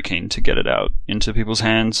very keen to get it out into people's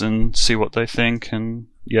hands and see what they think, and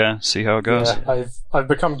see how it goes. Yeah, I've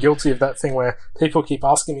become guilty of that thing where people keep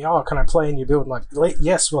asking me, "Oh, can I play a new build?" I'm like,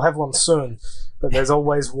 yes, we'll have one soon, but there's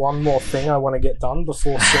always one more thing I want to get done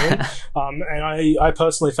before soon. And I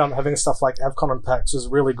personally found having stuff like AvCon and PAX was a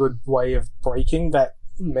really good way of breaking that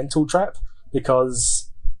mental trap, because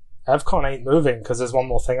AvCon ain't moving because there's one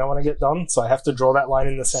more thing I want to get done, so I have to draw that line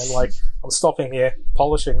in the sand, I'm stopping here,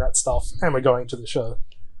 polishing that stuff, and we're going to the show.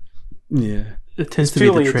 Yeah. It tends to be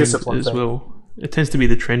the trend as well. It tends to be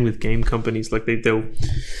the trend with game companies, they'll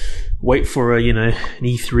wait for an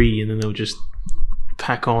E3, and then they'll just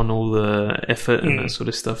pack on all the effort and that sort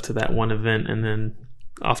of stuff to that one event, and then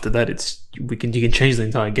after that you can change the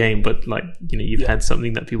entire game, but you've had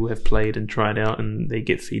something that people have played and tried out, and they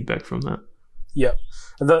get feedback from that. Yep.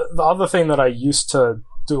 The other thing that I used to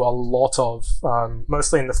do a lot of,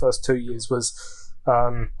 mostly in the first 2 years, was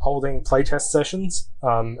holding playtest sessions,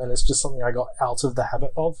 and it's just something I got out of the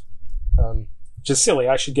habit of, which is silly.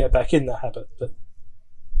 I should get back in the habit. But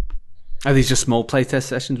are these just small playtest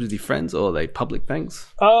sessions with your friends, or are they public things?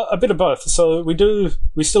 A bit of both. So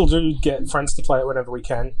we still do get friends to play it whenever we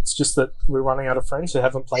can. It's just that we're running out of friends who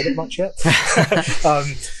haven't played it much yet.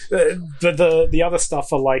 But the other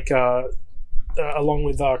stuff are along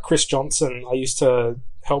with Chris Johnson, I used to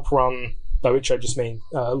help run, by which I just mean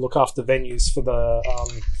look after venues for the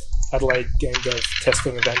Adelaide Game Dev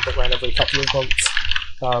testing event that ran every couple of months.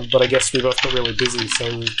 But I guess we both got really busy,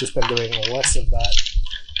 so we've just been doing less of that.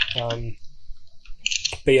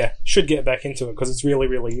 But yeah, should get back into it because it's really,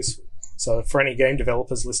 really useful. So for any game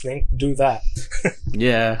developers listening, do that.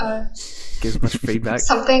 Yeah. Give as much feedback.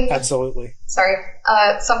 Absolutely.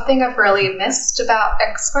 Something I've really missed about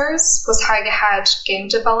expos was how you had game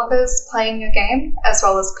developers playing your game as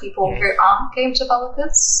well as people who aren't game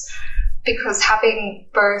developers, because having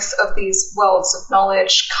both of these worlds of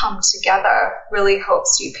knowledge come together really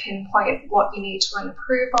helps you pinpoint what you need to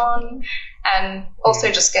improve on, and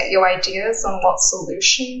also just get your ideas on what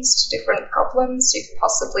solutions to different problems you could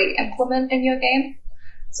possibly implement in your game.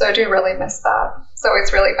 So I do really miss that. So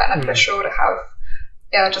it's really beneficial to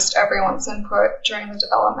have, just everyone's input during the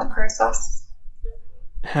development process.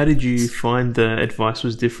 How did you find the advice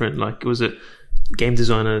was different? Like, was it game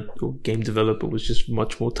designer or game developer was just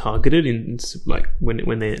much more targeted in like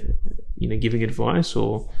when they're giving advice,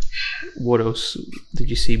 or what else did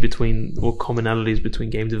you see between, or commonalities between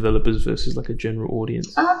game developers versus like a general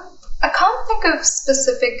audience? I can't think of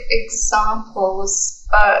specific examples,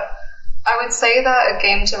 but I would say that a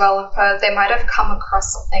game developer, they might have come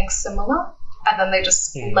across something similar, and then they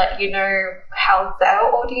just let you know how their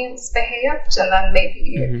audience behaved, and then maybe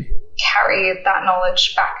you carry that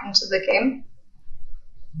knowledge back into the game.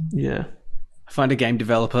 Yeah. I find a game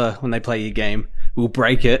developer, when they play your game, will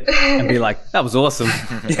break it and be like, that was awesome.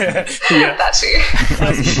 That too.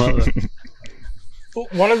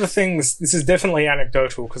 One of the things, this is definitely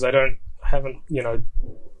anecdotal because I haven't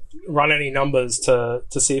run any numbers to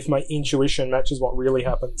see if my intuition matches what really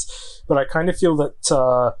happens, but I kind of feel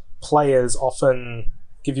that players often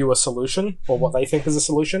give you a solution, or what they think is a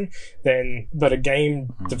solution, then that a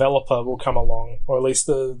game developer will come along, or at least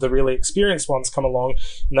the really experienced ones come along,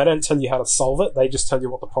 and they don't tell you how to solve it, they just tell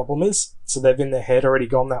you what the problem is. So they've in their head already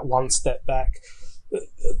gone that one step back.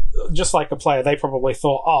 Just like a player, they probably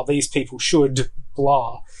thought, these people should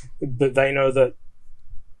blah, but they know that,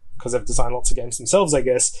 because they've designed lots of games themselves, I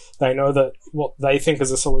guess, they know that what they think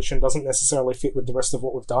is a solution doesn't necessarily fit with the rest of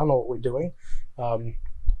what we've done or what we're doing.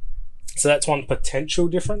 So that's one potential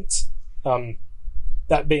difference.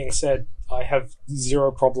 That being said, I have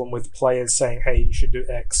zero problem with players saying, hey, you should do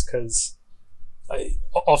X, because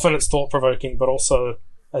often it's thought-provoking, but also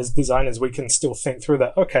as designers, we can still think through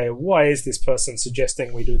that. Okay, why is this person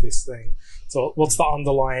suggesting we do this thing? So what's the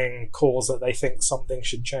underlying cause that they think something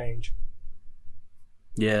should change?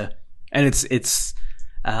 Yeah. And it's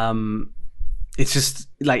just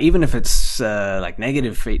like, even if it's like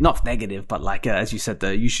negative, not negative, but like as you said,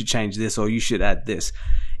 you should change this or you should add this.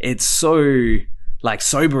 It's so like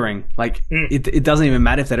sobering. Like it doesn't even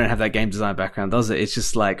matter if they don't have that game design background, does it? It's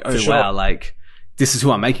just like, oh sure. Wow, like this is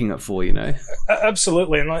who I'm making it for,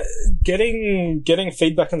 Absolutely. And like getting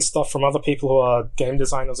feedback and stuff from other people who are game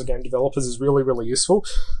designers or game developers is really, really useful.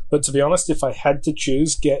 But to be honest, if I had to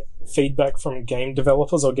choose, get feedback from game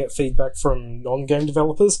developers or get feedback from non-game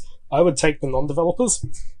developers, I would take the non-developers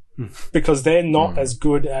because they're not as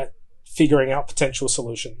good at figuring out potential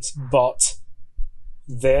solutions, but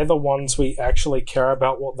they're the ones we actually care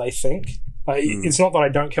about what they think. It's not that I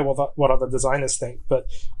don't care what other designers think, but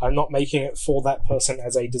I'm not making it for that person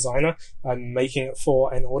as a designer. I'm making it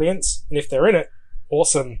for an audience. And if they're in it,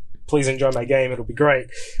 awesome. Please enjoy my game. It'll be great.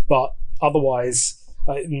 But otherwise,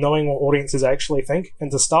 knowing what audiences actually think,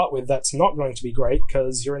 and to start with, that's not going to be great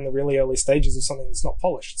because you're in the really early stages of something that's not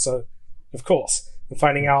polished. So, of course, and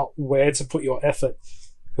finding out where to put your effort,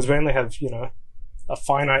 because we only have, a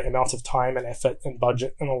finite amount of time and effort and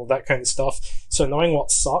budget and all of that kind of stuff. So knowing what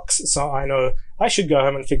sucks, so I know I should go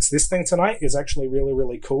home and fix this thing tonight, is actually really,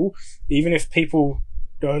 really cool, even if people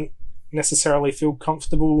don't necessarily feel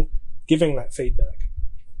comfortable giving that feedback.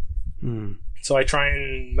 So I try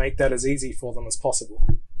and make that as easy for them as possible.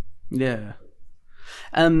 Yeah.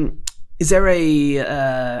 Is there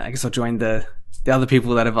I guess I'll join the other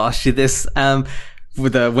people that have asked you this.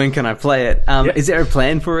 With a when can I play it? Is there a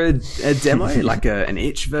plan for a demo, like an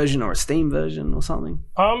itch version or a Steam version or something?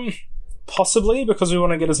 Possibly, because we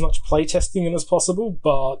want to get as much playtesting in as possible,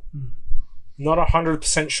 but not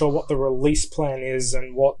 100% sure what the release plan is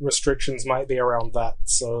and what restrictions might be around that.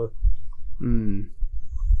 So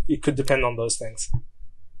it could depend on those things.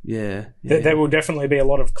 Yeah. There will definitely be a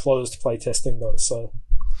lot of closed playtesting though, so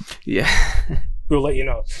yeah. We'll let you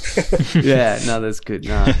know. Yeah, no, that's good.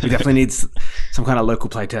 No, we definitely need some kind of local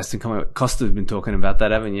playtesting. Costa's been talking about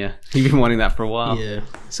that, haven't you? You've been wanting that for a while. Yeah.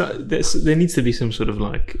 So there needs to be some sort of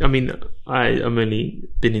like, I mean, I'm only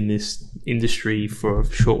been in this industry for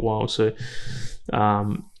a short while, so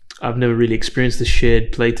I've never really experienced the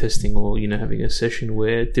shared playtesting or, having a session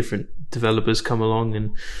where different developers come along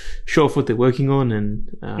and show off what they're working on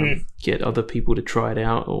and get other people to try it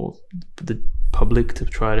out or the public to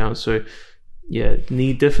try it out. So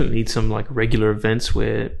definitely need some like regular events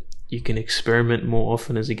where you can experiment more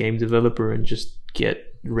often as a game developer and just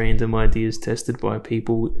get random ideas tested by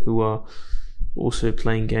people who are also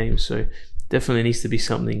playing games. So definitely needs to be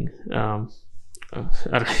something. I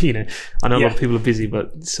know a lot of people are busy,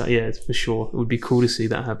 but for sure it would be cool to see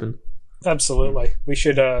that happen. Absolutely, we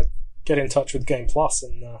should get in touch with Game Plus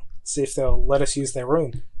and see if they'll let us use their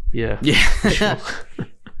room. Yeah. Sure.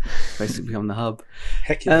 Basically become the hub.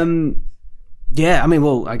 Heck yeah. I mean,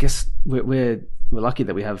 well, I guess we're lucky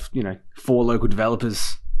that we have 4 local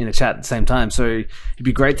developers in a chat at the same time. So it'd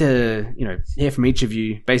be great to hear from each of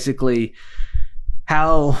you basically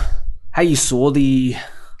how you saw the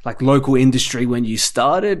like local industry when you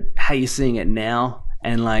started, how you're seeing it now,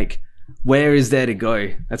 and like where is there to go.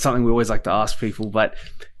 That's something we always like to ask people. But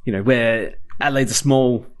where Adelaide's a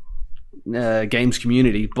small games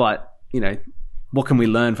community, but what can we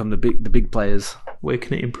learn from the big players? Where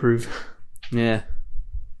can it improve? Yeah.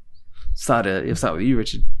 Start with you,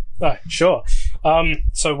 Richard. Sure.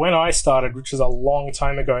 So when I started, which is a long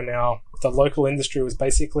time ago now, the local industry was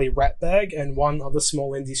basically Ratbag and one other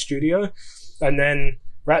small indie studio. And then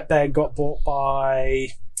Ratbag got bought by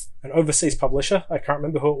an overseas publisher. I can't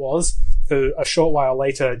remember who it was, who a short while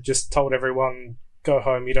later just told everyone, go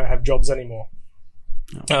home, you don't have jobs anymore.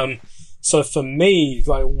 Oh. So for me,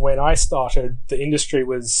 like when I started, the industry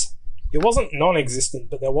it wasn't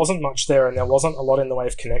non-existent, but there wasn't much there, and there wasn't a lot in the way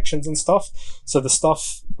of connections and stuff. So the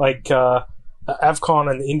stuff like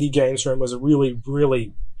Avcon and the Indie Games Room was a really,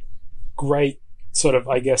 really great sort of,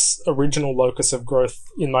 I guess, original locus of growth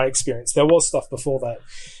in my experience. There was stuff before that.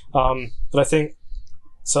 But I think,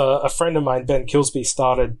 so a friend of mine, Ben Kilsby,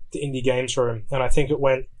 started the Indie Games Room, and I think it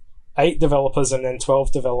went 8 developers and then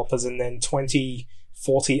 12 developers and then 20,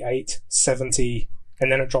 48, 70,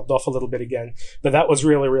 and then it dropped off a little bit again. But that was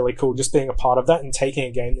really, really cool, just being a part of that and taking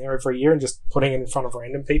a game there every year and just putting it in front of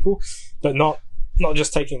random people, but not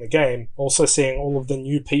just taking the game, also seeing all of the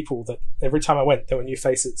new people that every time I went, there were new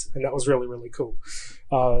faces, and that was really, really cool.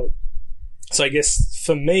 So I guess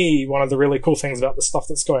for me, one of the really cool things about the stuff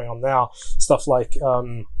that's going on now, stuff like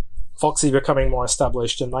Foxy becoming more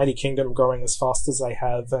established and Mighty Kingdom growing as fast as they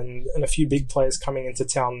have, and a few big players coming into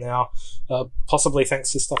town now, possibly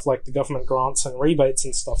thanks to stuff like the government grants and rebates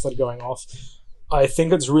and stuff that are going off. I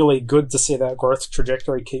think it's really good to see that growth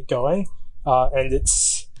trajectory keep going, and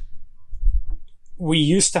we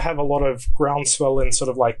used to have a lot of groundswell in sort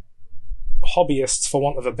of like hobbyists, for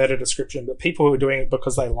want of a better description, but people who were doing it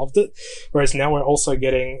because they loved it, whereas now we're also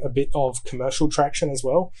getting a bit of commercial traction as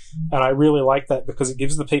well, and I really like that because it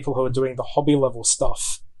gives the people who are doing the hobby level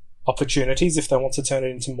stuff opportunities if they want to turn it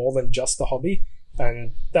into more than just a hobby.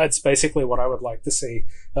 And that's basically what I would like to see,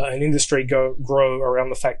 an industry grow around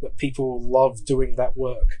the fact that people love doing that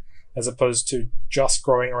work, as opposed to just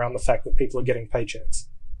growing around the fact that people are getting paychecks.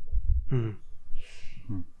 How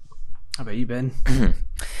about you, Ben?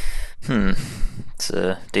 It's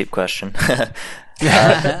a deep question. I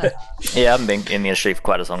haven't been in the industry for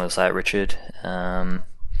quite as long as Richard. I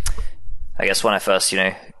guess when I first,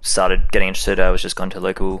 started getting interested, I was just going to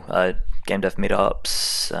local game dev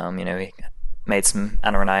meetups. We made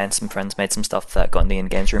Anna and I and some friends made some stuff that got in the Indie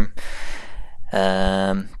Games Room.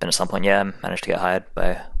 Then at some point, managed to get hired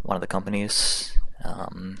by one of the companies.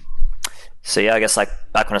 I guess like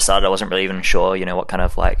back when I started, I wasn't really even sure, what kind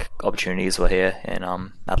of like opportunities were here in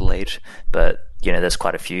Adelaide, but there's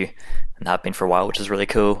quite a few and have been for a while, which is really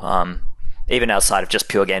cool. Even outside of just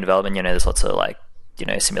pure game development, there's lots of like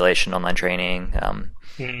simulation, online training.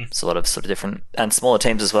 It's a lot of sort of different and smaller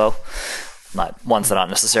teams as well, like ones that aren't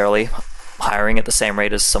necessarily hiring at the same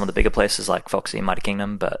rate as some of the bigger places like Foxy and Mighty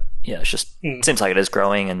Kingdom, but it's just it seems like it is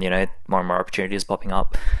growing, and more and more opportunities popping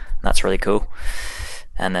up, and that's really cool.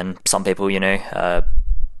 And then some people,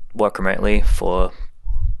 work remotely for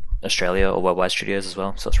Australia or worldwide studios as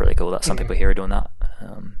well. So it's really cool that some people here are doing that.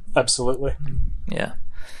 Absolutely. Yeah.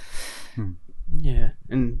 Yeah.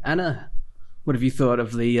 And Anna, what have you thought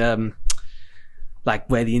of the like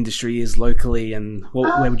where the industry is locally, and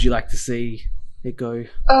where would you like to see it go?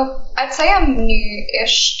 I'd say I'm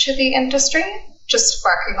new-ish to the industry, just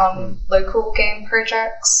working on local game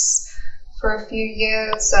projects for a few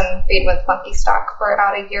years and been with Monkey Stack for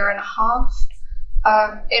about a year and a half.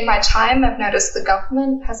 In my time, I've noticed the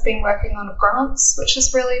government has been working on grants, which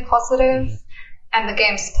is really positive. And the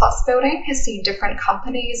Games Plus building has seen different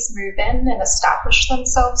companies move in and establish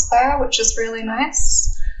themselves there, which is really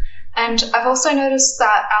nice. And I've also noticed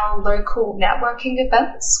that our local networking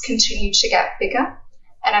events continue to get bigger,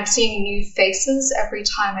 and I'm seeing new faces every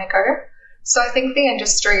time I go. So I think the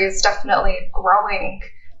industry is definitely growing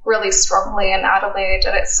really strongly in Adelaide,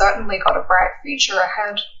 and it's certainly got a bright future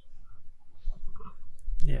ahead.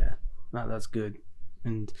 Yeah, no, that's good.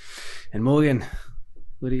 And Morgan,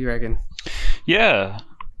 what do you reckon? Yeah.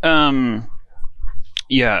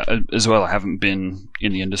 Yeah, as well, I haven't been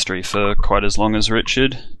in the industry for quite as long as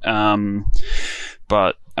Richard.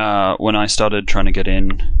 But when I started trying to get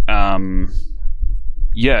in,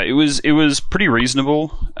 yeah, it was pretty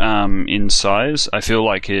reasonable in size. I feel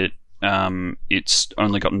like it's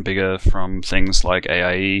only gotten bigger from things like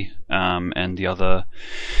AIE and the other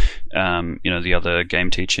the other game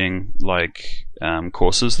teaching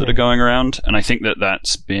courses that are going around, and I think that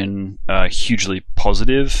that's been hugely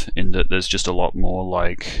positive in that there's just a lot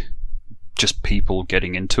more just people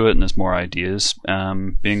getting into it, and there's more ideas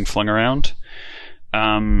being flung around.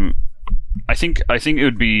 I think it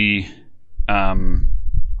would be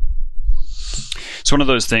it's one of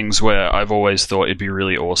those things where I've always thought it'd be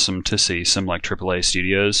really awesome to see some AAA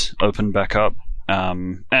studios open back up,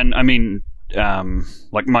 and I mean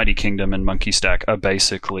Mighty Kingdom and Monkey Stack are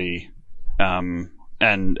basically and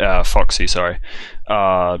Foxy,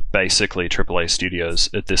 are basically AAA studios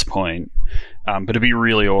at this point. But it'd be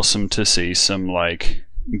really awesome to see some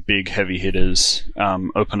big heavy hitters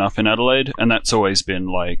open up in Adelaide, and that's always been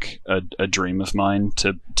a dream of mine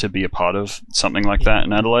to be a part of something like that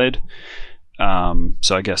in Adelaide.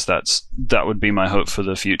 So I guess that would be my hope for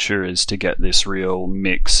the future, is to get this real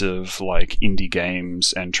mix of indie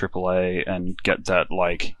games and AAA, and get that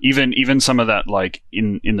even some of that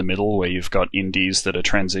in the middle, where you've got indies that are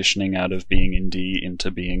transitioning out of being indie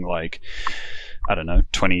into being I don't know,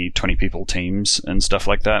 20 people teams and stuff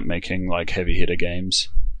like that, making heavy hitter games.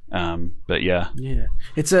 But yeah,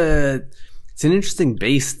 it's an interesting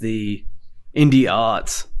beast, the indie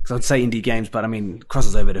arts. Because I'd say indie games, but I mean, it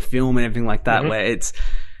crosses over to film and everything like that, where it's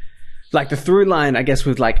the through line, I guess,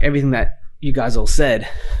 with everything that you guys all said,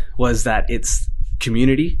 was that it's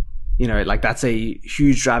community. That's a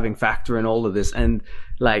huge driving factor in all of this, and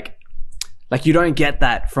you don't get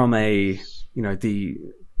that from the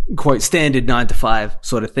quote standard 9 to 5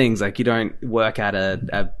 sort of things. You don't work at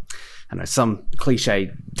I don't know, some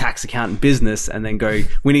cliche tax accountant business and then go,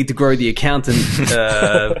 we need to grow the accountant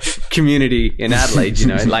community in Adelaide,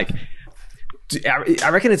 I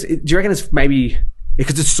reckon do you reckon it's maybe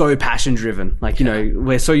because it's so passion driven?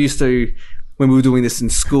 We're so used to, when we were doing this in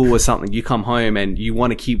school or something, you come home and you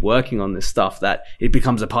want to keep working on this stuff, that it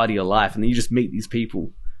becomes a part of your life, and then you just meet these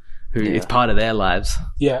people who it's part of their lives.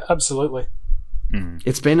 Yeah, absolutely.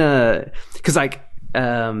 It's been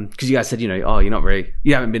because you guys said, you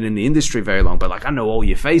haven't been in the industry very long, but I know all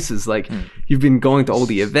your faces. You've been going to all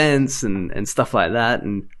the events and stuff like that,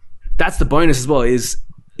 and that's the bonus as well. Is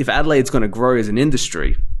if Adelaide's going to grow as an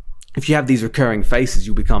industry, if you have these recurring faces,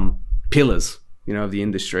 you'll become pillars, of the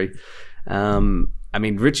industry. I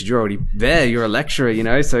mean, Richard, you're already there. You're a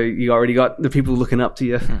lecturer, so you already got the people looking up to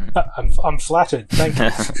you. I'm flattered. Thank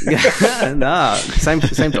you. Nah, same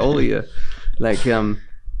to all of you. I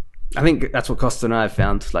think that's what Costa and I have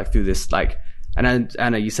found, through this, and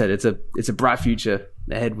Anna, you said it's a bright future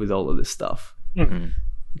ahead with all of this stuff. Mm-hmm.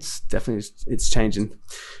 It's definitely, it's changing.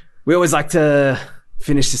 We always like to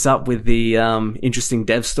finish this up with the interesting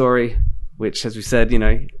dev story, which, as we said,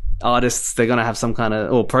 artists, they're going to have some kind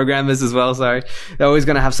of, or programmers as well, sorry, they're always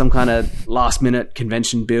going to have some kind of last minute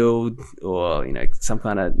convention build, or, some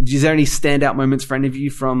kind of, is there any standout moments for any of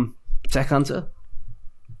you from Tech Hunter?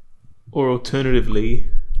 Or alternatively,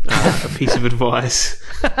 a piece of advice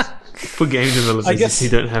for game developers who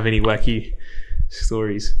don't have any wacky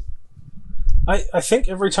stories. I think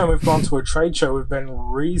every time we've gone to a trade show, we've been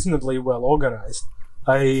reasonably well organized.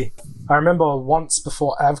 I remember once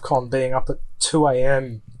before AvCon being up at 2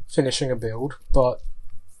 a.m. finishing a build, but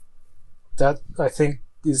that, I think,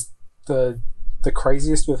 is the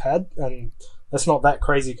craziest we've had, and that's not that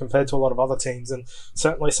crazy compared to a lot of other teams, and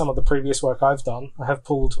certainly some of the previous work I've done. I have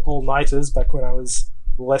pulled all-nighters back when I was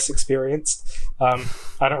less experienced. I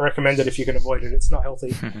don't recommend it if you can avoid it. It's not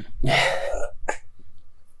healthy.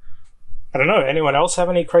 I don't know. Anyone else have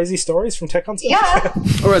any crazy stories from Tech Hunter? Yeah.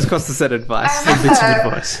 Or as Costa said, advice. I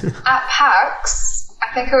remember at PAX,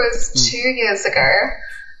 I think it was 2 years ago,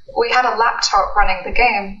 we had a laptop running the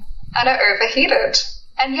game and it overheated.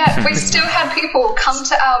 And yet we still had people come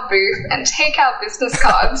to our booth and take our business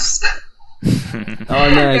cards. Oh,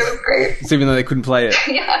 nice. It was great. It's even though they couldn't play it.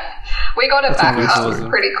 Yeah. We got it back up awesome.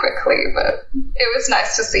 pretty quickly, but it was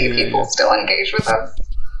nice to see people still engage with us.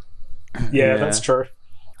 Yeah, that's true.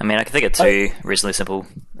 I mean, I can think of two reasonably simple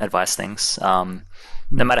advice things. No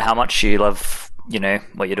matter how much you love,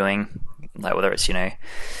 what you're doing, whether it's,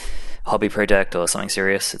 hobby project or something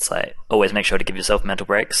serious, it's always make sure to give yourself mental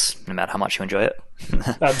breaks, no matter how much you enjoy it.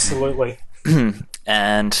 Absolutely.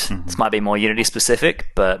 And this might be more Unity specific,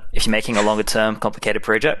 but if you're making a longer term, complicated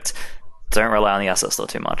project, don't rely on the asset store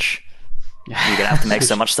too much. You're going to have to make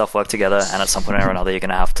so much stuff work together, and at some point or another, you're going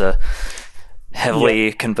to have to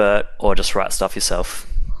heavily convert or just write stuff yourself.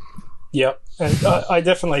 Yep, and I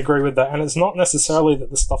definitely agree with that. And it's not necessarily that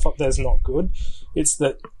the stuff up there is not good. It's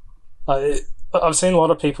that I've seen a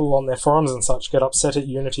lot of people on their forums and such get upset at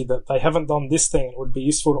Unity that they haven't done this thing. It would be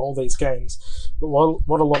useful to all these games. But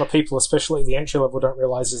what a lot of people, especially at the entry level, don't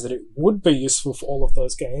realize is that it would be useful for all of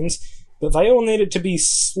those games, but they all need it to be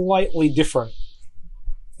slightly different,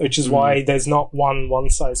 which is why there's not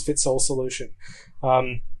one-size-fits-all solution.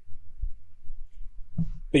 But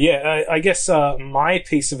yeah, I guess my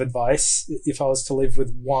piece of advice, if I was to live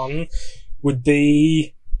with one, would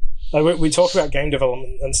be... we talk about game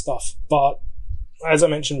development and stuff, but as I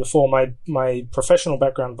mentioned before, my professional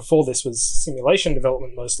background before this was simulation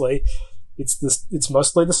development mostly. It's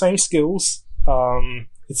mostly the same skills.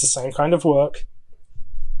 It's the same kind of work.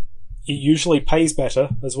 It usually pays better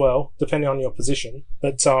as well, depending on your position.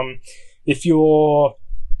 But if you're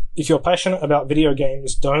passionate about video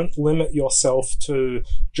games, don't limit yourself to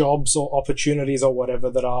jobs or opportunities or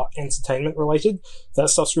whatever that are entertainment related. That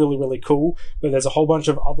stuff's really, really cool, but there's a whole bunch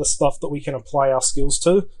of other stuff that we can apply our skills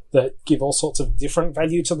to that give all sorts of different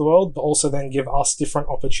value to the world, but also then give us different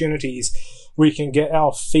opportunities. We can get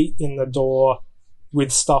our feet in the door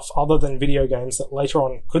with stuff other than video games that later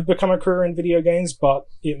on could become a career in video games, but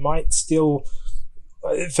it might still...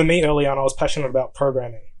 For me, early on, I was passionate about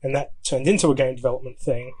programming, and that turned into a game development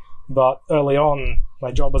thing. But early on,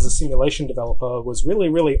 my job as a simulation developer was really,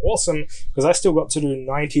 really awesome because I still got to do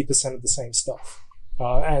 90% of the same stuff.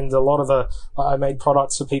 And a lot of I made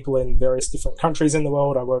products for people in various different countries in the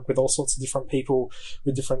world. I work with all sorts of different people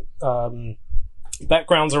with different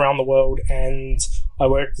backgrounds around the world, and I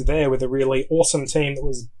worked there with a really awesome team that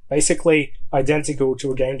was basically identical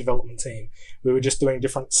to a game development team. We were just doing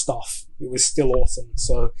different stuff. It was still awesome.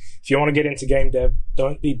 So if you want to get into game dev,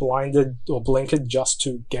 don't be blinded or blinkered just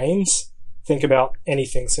to games. Think about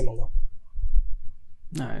anything similar.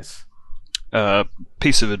 Nice.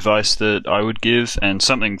 Piece of advice that I would give, and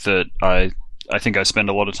something that I think I spend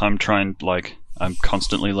a lot of time trying, like I'm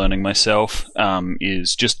constantly learning myself,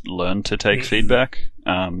 is just learn to take feedback,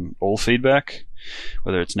 all feedback,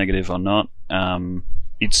 whether it's negative or not.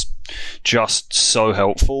 It's just so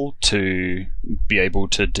helpful to be able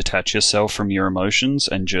to detach yourself from your emotions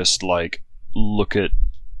and just like look at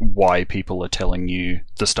why people are telling you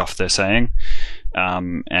the stuff they're saying,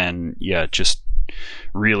 and yeah, just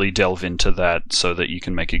really delve into that so that you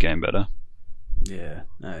can make your game better. Yeah,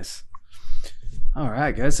 nice. All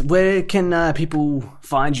right, guys. Where can people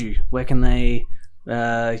find you? Where can they,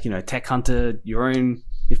 Tech Hunter, your own,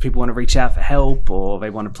 if people want to reach out for help or they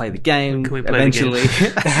want to play the game eventually,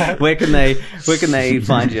 where can they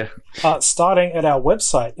find you? Starting at our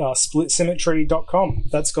website, splitsymmetry.com.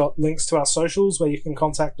 That's got links to our socials where you can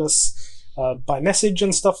contact us by message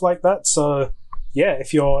and stuff like that. So yeah,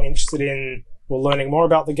 if you're interested in learning more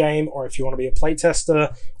about the game, or if you want to be a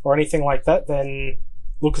playtester or anything like that, then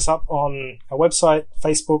look us up on our website,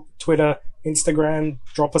 Facebook, Twitter, Instagram,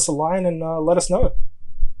 drop us a line and let us know.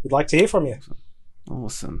 We'd like to hear from you.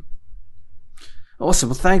 Awesome. Well,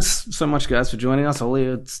 thanks so much, guys, for joining us. Ollie,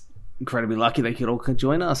 it's incredibly lucky they could all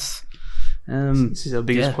join us. This is our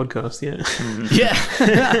biggest podcast, yeah. Yeah.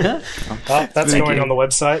 That's going on the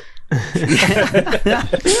website.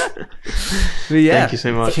 But yeah, thank you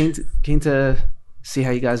so much. Keen to see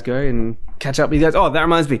how you guys go and catch up with you guys. Oh, that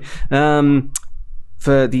reminds me.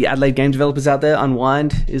 For the Adelaide game developers out there,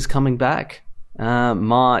 Unwind is coming back.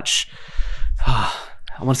 March...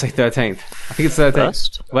 I want to say 13th. I think it's 13th.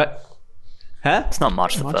 First? What? Huh? It's not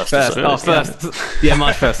March the 1st. First. Oh, first. Yeah,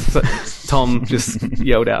 March 1st. So, Tom just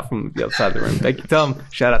yelled out from the other side of the room. Thank you, Tom.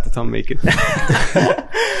 Shout out to Tom Meekin.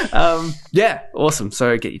 Yeah, awesome.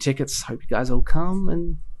 So get your tickets. Hope you guys all come.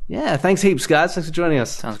 And yeah, thanks heaps, guys. Thanks for joining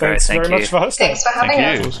us. Sounds great. Thanks very much for hosting. Thanks for having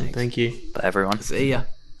us. Awesome. Thank you. Bye, everyone. See ya.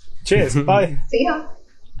 Cheers. Bye. See ya.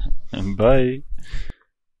 Bye.